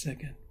 feet per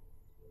second.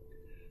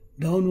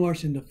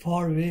 Downwards in the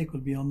far wake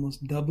will be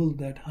almost double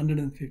that,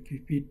 150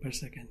 feet per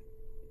second.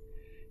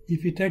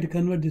 If you try to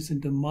convert this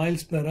into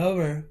miles per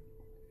hour,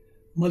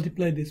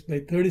 multiply this by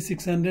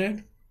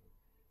 3600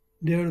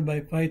 divided by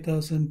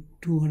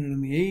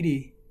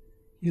 5280,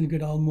 you'll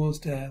get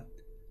almost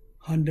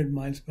 100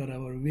 miles per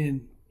hour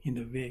wind in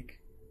the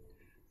wake.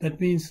 That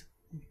means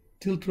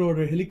tilt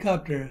rotor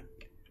helicopter,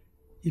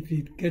 if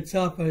it gets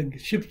off a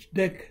ship's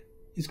deck,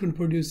 it's going to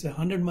produce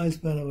 100 miles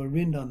per hour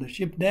wind on the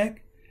ship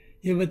deck.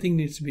 Everything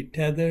needs to be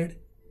tethered,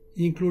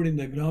 including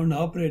the ground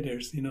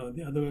operators,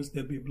 otherwise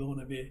they'll be blown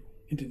away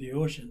into the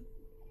ocean.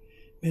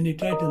 When you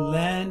try to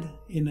land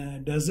in a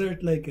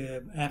desert like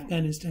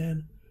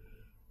Afghanistan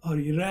or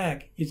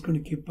Iraq, it's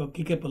going to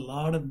kick up a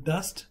lot of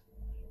dust.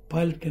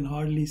 Pilot can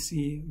hardly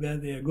see where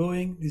they are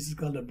going. This is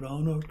called a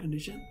brownout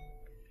condition.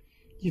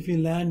 If you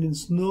land in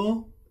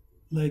snow,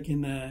 like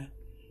in an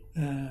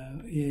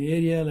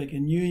area like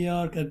in New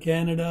York or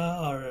Canada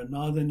or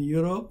Northern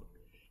Europe,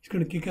 it's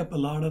going to kick up a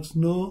lot of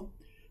snow.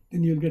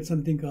 Then you'll get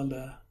something called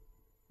a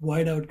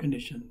whiteout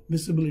condition.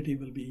 Visibility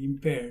will be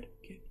impaired.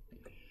 Okay.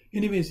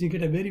 Anyways, you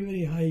get a very,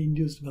 very high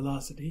induced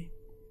velocity.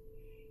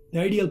 The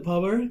ideal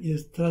power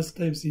is thrust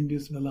times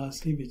induced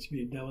velocity, which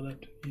we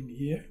developed in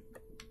here.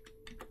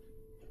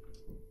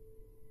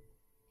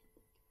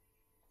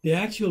 The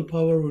actual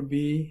power would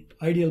be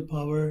ideal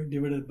power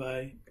divided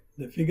by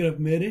the figure of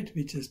merit,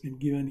 which has been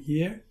given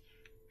here,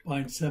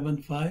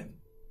 0.75.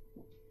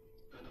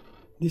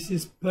 This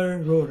is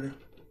per rotor.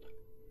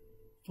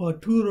 For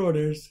two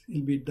rotors, it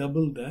will be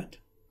double that.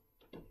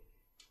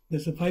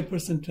 There's a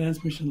 5%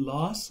 transmission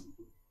loss,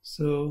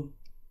 so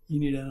you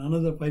need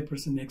another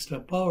 5%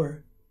 extra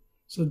power.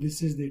 So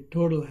this is the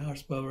total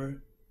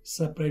horsepower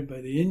supplied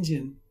by the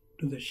engine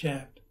to the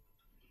shaft.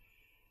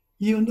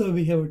 Even though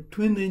we have a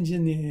twin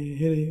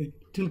engine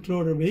tilt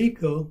rotor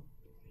vehicle,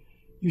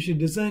 you should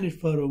design it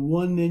for a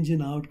one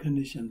engine out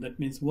condition. That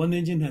means one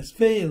engine has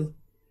failed,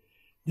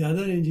 the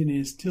other engine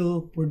is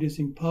still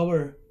producing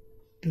power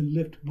to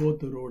lift both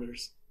the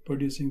rotors,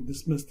 producing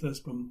this much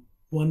thrust from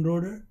one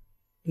rotor,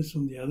 this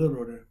from the other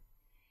rotor.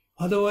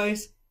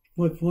 Otherwise,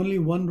 if only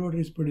one rotor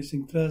is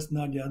producing thrust,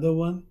 not the other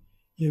one,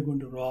 you're going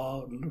to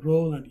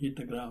roll and hit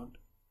the ground.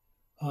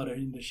 Or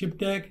in the ship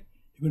deck,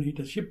 you're going to hit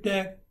the ship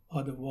deck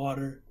or the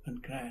water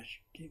and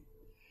crash. Okay.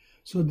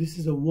 So this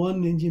is a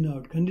one engine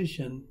out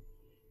condition.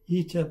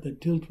 Each of the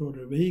tilt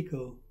rotor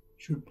vehicle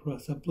should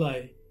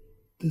supply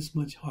this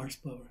much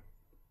horsepower.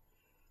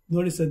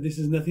 Notice that this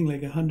is nothing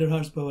like a 100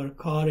 horsepower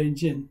car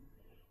engine.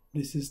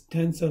 This is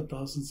tens of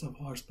thousands of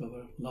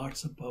horsepower.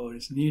 Lots of power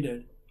is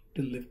needed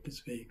to lift this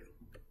vehicle.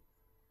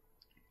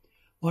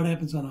 What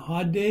happens on a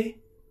hot day?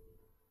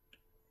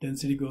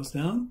 Density goes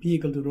down, P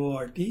equal to rho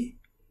RT.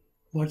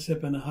 What's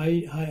up on a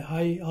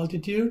high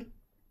altitude?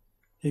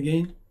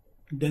 Again,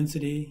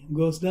 density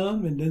goes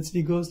down. When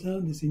density goes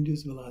down, this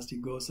induced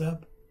velocity goes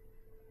up.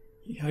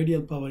 The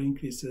ideal power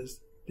increases,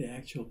 the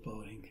actual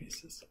power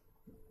increases.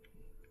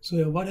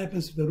 So what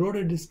happens if the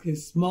rotor disk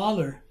is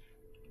smaller?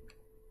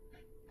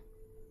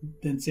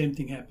 Then same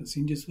thing happens.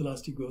 Induced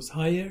velocity goes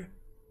higher,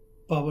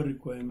 power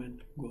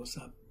requirement goes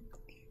up.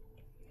 Okay.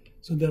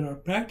 So there are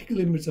practical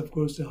limits, of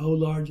course, to how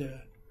large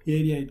a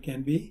area it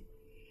can be.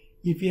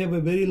 If you have a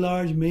very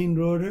large main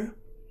rotor,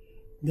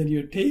 then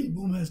your tail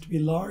boom has to be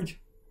large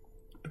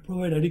to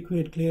provide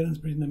adequate clearance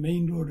between the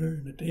main rotor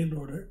and the tail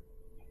rotor.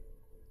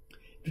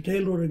 If the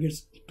tail rotor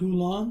gets too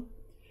long,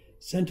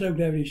 center of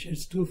gravity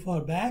shifts too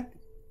far back,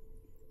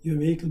 your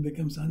vehicle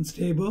becomes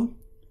unstable.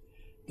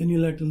 Then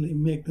you'll have to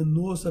make the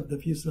nose of the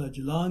fuselage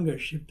longer,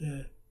 shift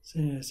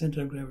the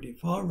center of gravity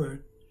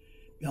forward.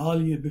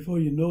 Before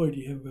you know it,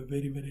 you have a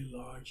very, very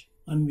large,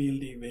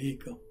 unwieldy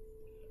vehicle.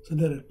 So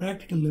there are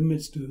practical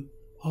limits to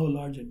how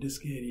large a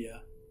disk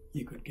area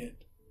you could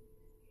get.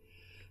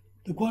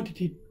 The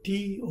quantity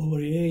T over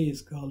A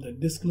is called the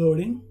disk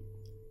loading.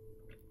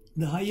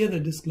 The higher the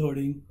disk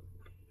loading,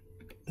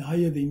 the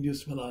higher the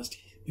induced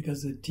velocity,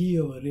 because the T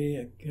over A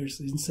occurs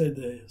inside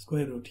the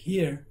square root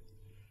here.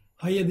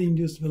 Higher the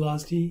induced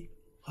velocity,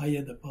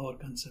 higher the power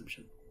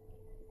consumption.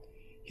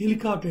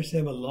 Helicopters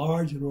have a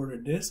large rotor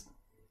disc,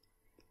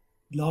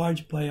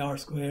 large pi r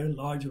square,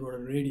 large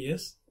rotor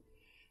radius.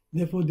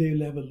 Therefore, they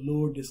will have a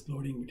low disc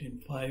loading between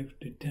 5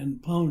 to 10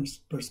 pounds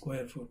per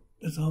square foot.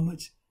 That's how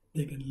much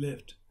they can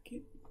lift.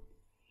 Okay.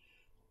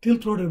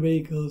 Tilt rotor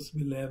vehicles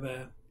will have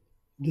a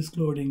disc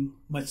loading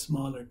much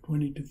smaller,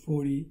 20 to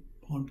 40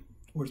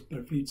 pound-force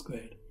per feet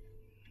squared.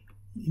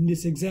 In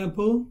this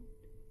example,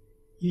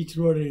 each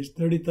rotor is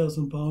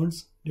 30,000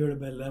 pounds divided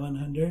by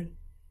 1100.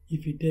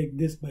 If you take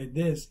this by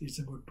this, it's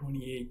about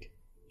 28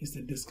 is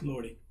the disc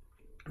loading.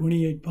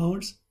 28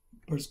 pounds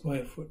per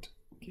square foot.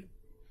 Okay.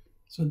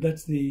 So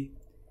that's the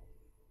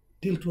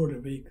tilt rotor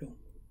vehicle.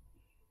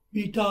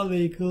 VTOL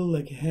vehicle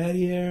like a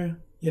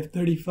Harrier,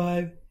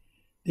 F-35,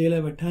 they'll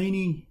have a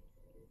tiny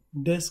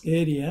disc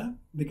area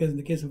because in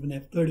the case of an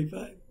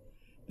F-35,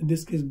 the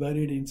disc is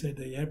buried inside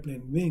the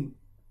airplane wing.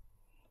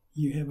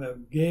 You have a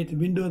gate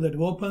window that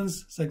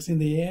opens, sucks in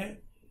the air.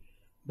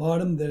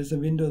 Bottom, there's a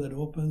window that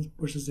opens,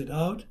 pushes it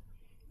out.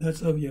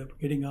 That's how you're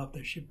getting off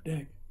the ship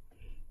deck.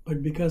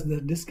 But because the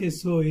disc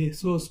is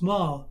so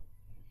small,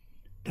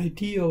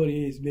 T over A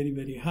is very,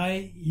 very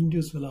high,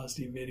 induced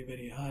velocity very,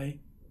 very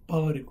high,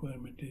 power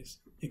requirement is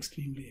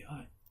extremely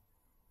high.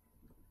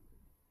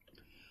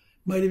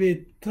 By the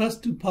way,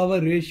 thrust to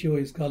power ratio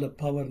is called a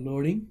power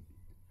loading.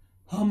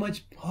 How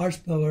much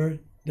horsepower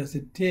does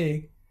it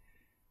take,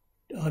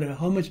 or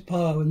how much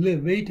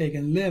weight I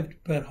can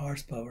lift per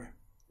horsepower?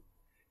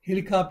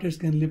 Helicopters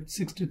can lift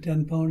 6 to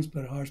 10 pounds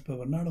per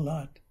horsepower, not a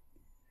lot.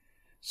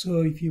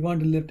 So if you want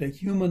to lift a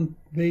human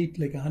weight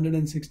like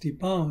 160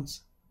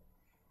 pounds,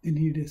 you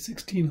need a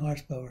 16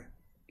 horsepower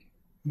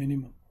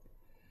minimum.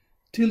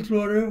 Tilt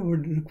rotor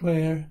would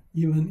require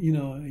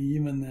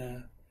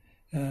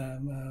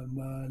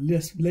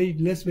less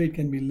weight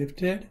can be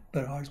lifted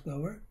per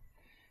horsepower.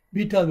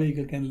 VTOL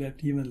vehicle can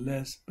lift even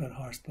less per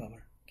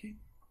horsepower. Okay,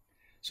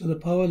 so the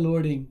power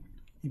loading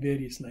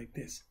varies like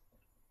this.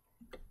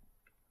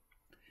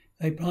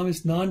 I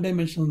promised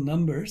non-dimensional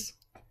numbers.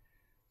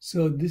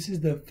 So this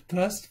is the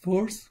thrust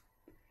force.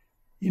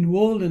 In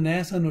old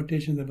NASA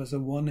notation, there was a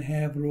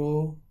 1/2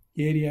 rho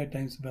area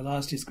times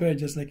velocity squared,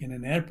 just like in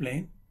an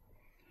airplane.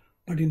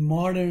 But in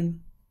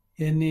modern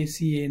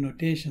NACA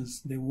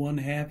notations, the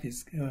 1/2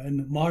 is,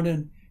 in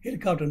modern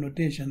helicopter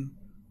notation,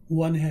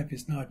 1/2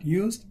 is not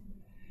used.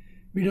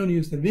 We don't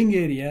use the wing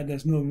area.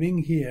 There's no wing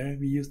here.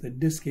 We use the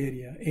disc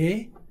area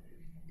A.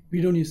 We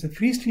don't use the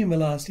free stream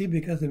velocity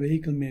because the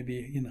vehicle may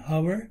be in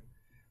hover.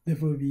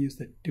 Therefore, we use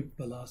the tip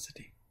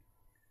velocity.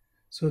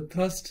 So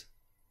thrust,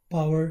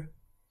 power,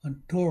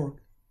 and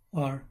torque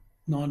are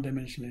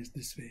non-dimensionalized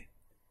this way.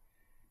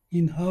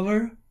 In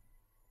hover,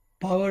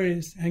 power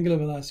is angular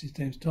velocity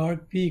times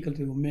torque, P equal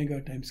to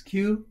omega times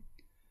Q.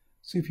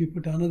 So if you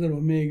put another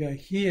omega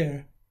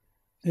here,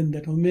 then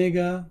that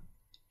omega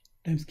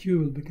times Q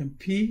will become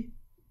P.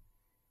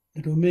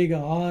 That omega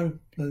R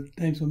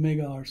times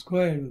omega R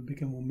squared will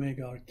become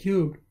omega R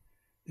cubed.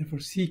 Therefore,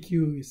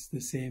 CQ is the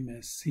same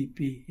as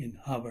CP in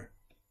hover.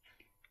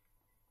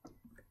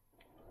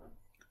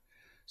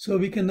 So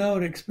we can now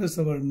express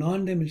our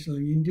non-dimensional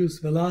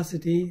induced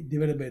velocity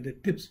divided by the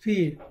tip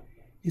speed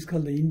is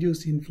called the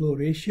induced inflow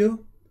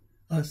ratio,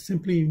 or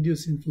simply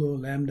induced inflow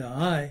lambda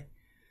I.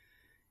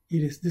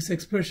 It is this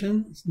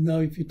expression. Now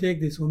if you take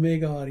this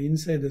omega R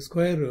inside the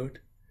square root,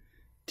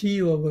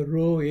 T over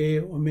rho A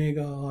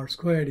omega R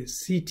squared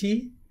is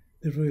CT.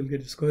 Therefore, you'll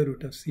get the square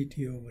root of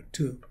CT over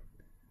 2.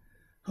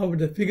 However,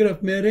 the figure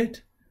of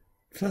merit,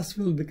 thrust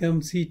will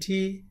become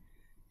CT,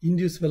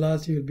 induced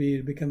velocity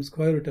will become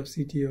square root of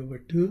CT over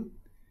 2,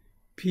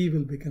 P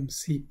will become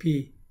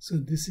CP. So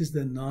this is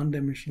the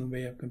non-dimensional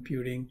way of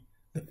computing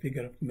the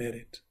figure of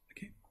merit.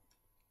 Okay.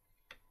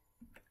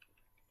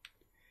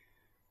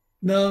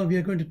 Now we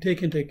are going to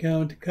take into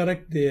account,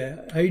 correct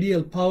the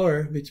ideal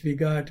power which we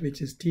got, which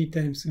is T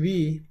times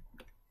V.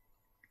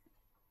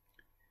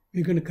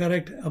 We're going to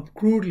correct up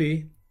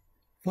crudely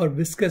for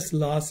viscous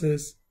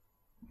losses,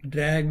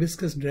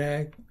 viscous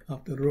drag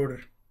of the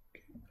rotor.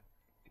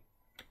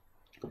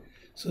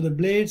 So the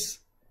blades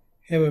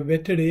have a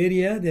wetted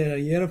area. There are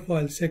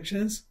aerofoil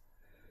sections.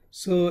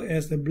 So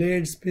as the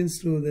blade spins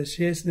through the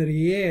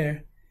stationary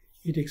air,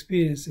 it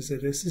experiences a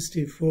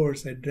resistive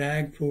force, a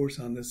drag force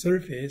on the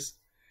surface.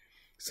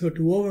 So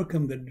to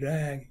overcome the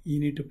drag, you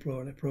need to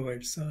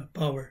provide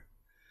power.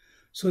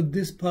 So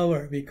this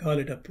power, we call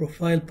it a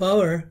profile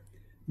power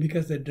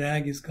because the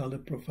drag is called a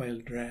profile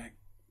drag.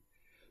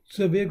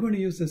 So we're going to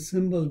use the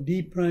symbol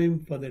D prime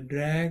for the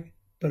drag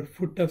per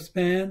foot of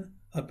span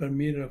or per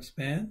meter of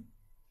span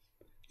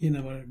in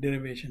our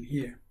derivation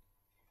here.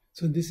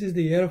 So this is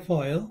the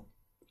airfoil,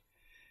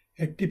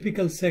 a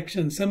typical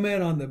section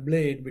somewhere on the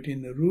blade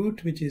between the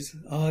root, which is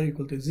R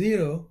equal to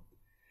 0,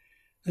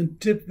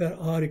 and tip where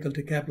R equal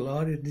to capital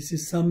R. This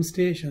is some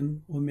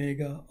station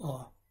omega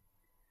R.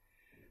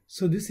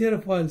 So this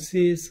airfoil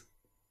sees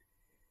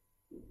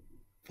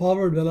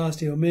forward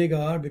velocity omega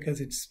R because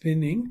it's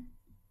spinning.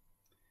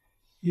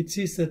 It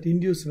sees that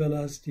induced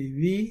velocity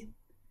V,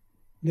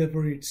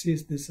 Therefore, it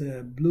sees this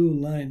blue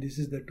line. This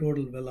is the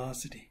total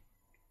velocity.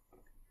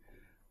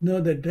 Now,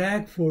 the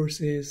drag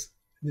force is,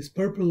 this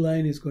purple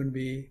line is going to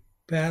be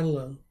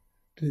parallel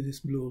to this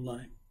blue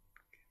line.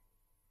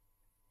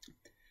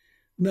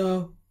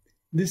 Now,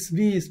 this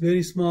v is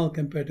very small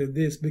compared to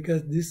this,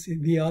 because this,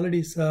 we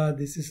already saw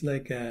this is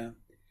like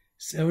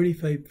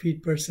 75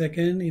 feet per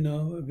second, you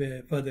know,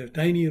 for the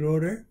tiny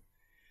rotor.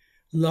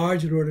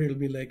 Large rotor will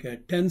be like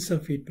tens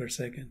of feet per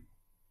second.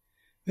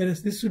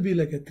 Whereas this would be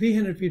like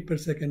 300 feet per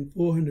second,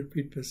 400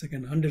 feet per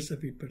second, hundreds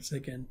of feet per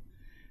second.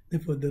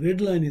 Therefore, the red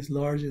line is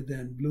larger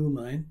than blue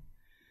line.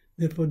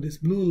 Therefore, this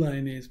blue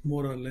line is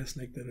more or less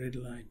like the red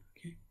line.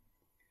 Okay.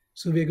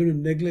 So we are going to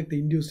neglect the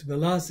induced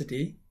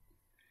velocity.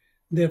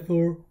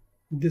 Therefore,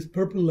 this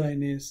purple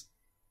line is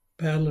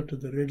parallel to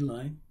the red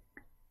line.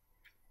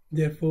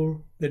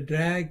 Therefore, the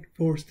drag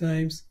force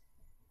times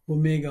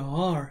omega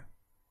r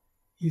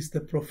is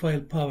the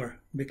profile power.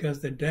 Because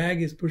the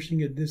drag is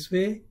pushing it this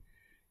way,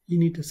 you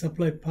need to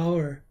supply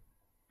power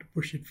to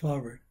push it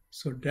forward.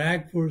 So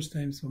drag force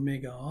times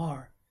omega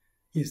r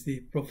is the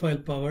profile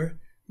power.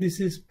 This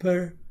is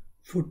per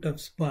foot of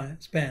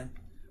span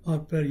or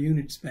per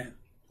unit span.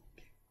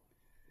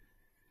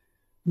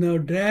 Now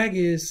drag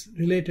is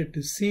related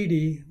to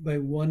CD by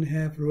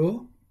 1/2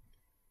 rho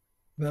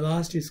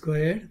velocity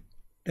squared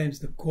times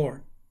the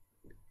chord.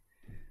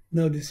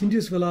 Now this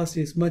induced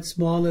velocity is much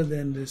smaller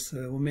than this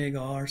omega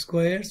r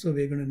squared, so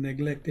we're going to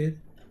neglect it.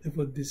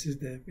 Therefore, this is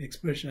the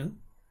expression.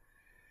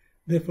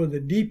 Therefore, the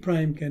d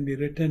prime can be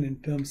written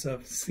in terms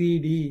of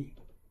CD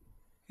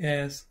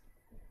as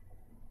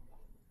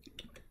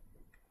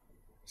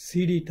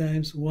CD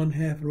times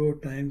 1/2 rho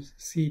times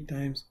C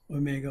times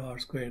omega r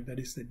squared. That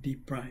is the d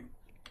prime.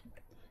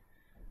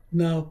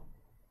 Now,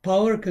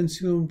 power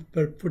consumed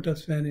per foot of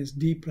span is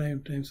d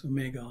prime times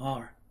omega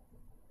r.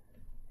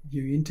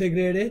 You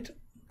integrate it,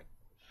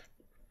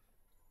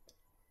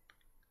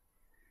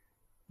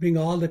 bring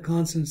all the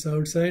constants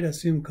outside,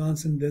 assume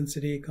constant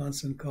density,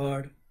 constant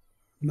chord,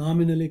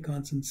 nominally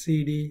constant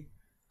CD,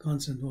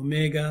 constant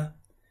omega.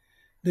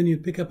 Then you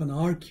pick up an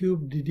r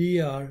cubed,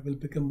 dr will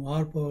become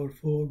r power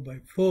 4 by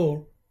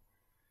 4.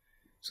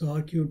 So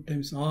r cubed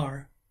times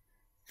r,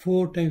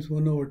 4 times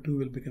 1/2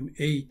 will become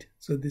 8.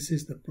 So this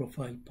is the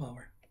profile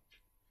power.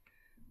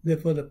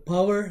 Therefore, the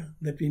power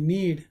that we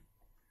need,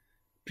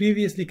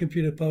 previously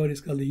computed power,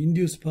 is called the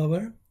induced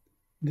power.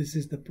 This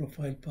is the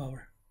profile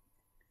power.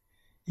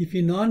 If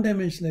you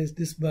non-dimensionalize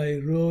this by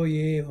rho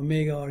a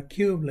omega r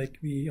cubed, like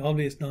we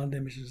always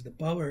non-dimensionalize the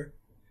power,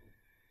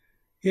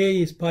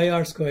 a is pi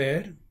r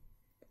squared.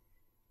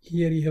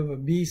 Here you have a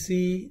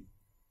BC,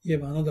 you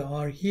have another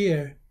r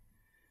here,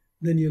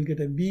 then you'll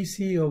get a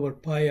BC over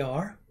pi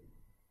r.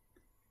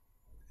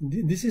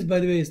 This is,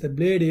 by the way, is the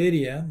blade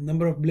area,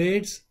 number of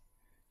blades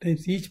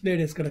times each blade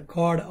has got a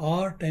chord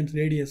r times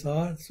radius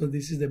r. So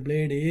this is the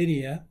blade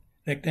area,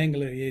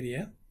 rectangular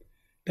area,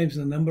 times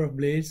the number of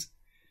blades.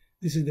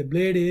 This is the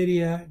blade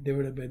area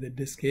divided by the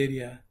disk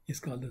area, is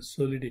called the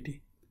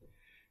solidity.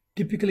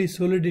 Typically,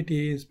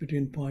 solidity is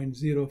between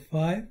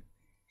 0.05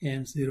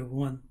 and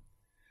 0.1.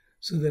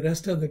 So the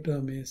rest of the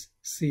term is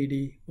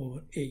CD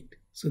over 8.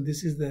 So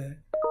this is the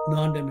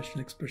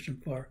non-dimensional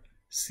expression for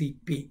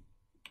CP.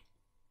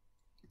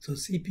 So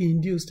CP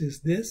induced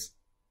is this.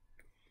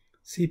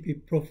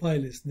 CP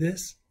profile is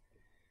this.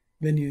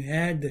 When you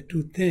add the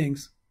two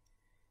things,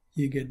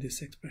 you get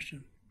this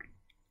expression.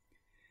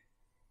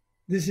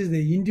 This is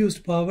the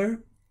induced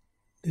power.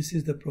 This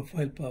is the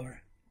profile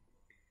power.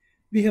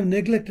 We have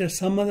neglected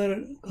some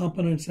other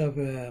components of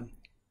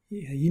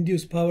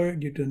induced power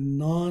due to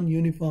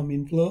non-uniform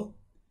inflow,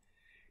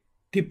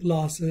 tip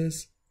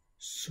losses,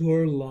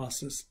 swirl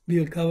losses. We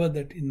will cover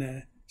that in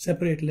a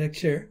separate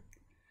lecture.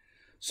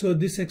 So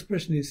this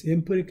expression is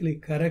empirically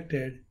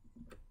corrected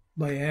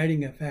by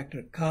adding a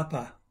factor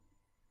kappa.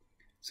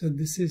 So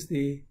this is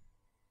the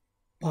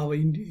power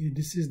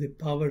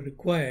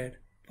required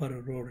for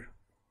a rotor.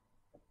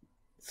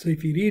 So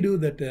if you redo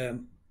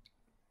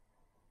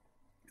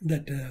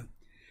that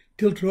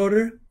tilt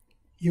rotor,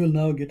 you will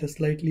now get a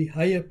slightly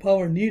higher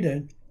power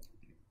needed,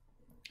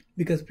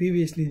 because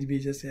previously we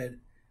just had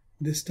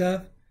this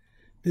stuff,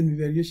 then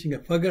we were using a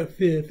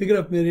figure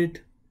of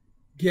merit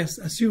guess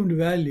assumed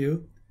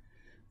value.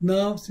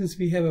 Now, since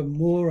we have a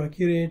more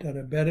accurate or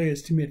a better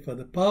estimate for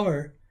the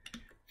power,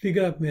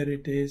 figure of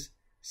merit is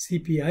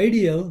CP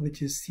ideal,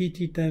 which is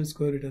CT times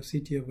square root of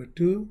CT over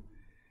 2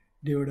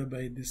 divided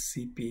by this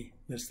CP.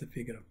 That's the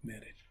figure of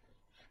merit.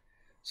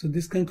 So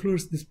this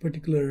concludes this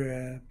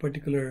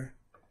particular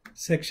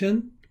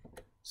section.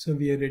 So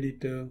we are ready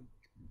to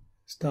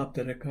stop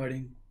the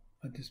recording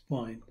at this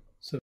point.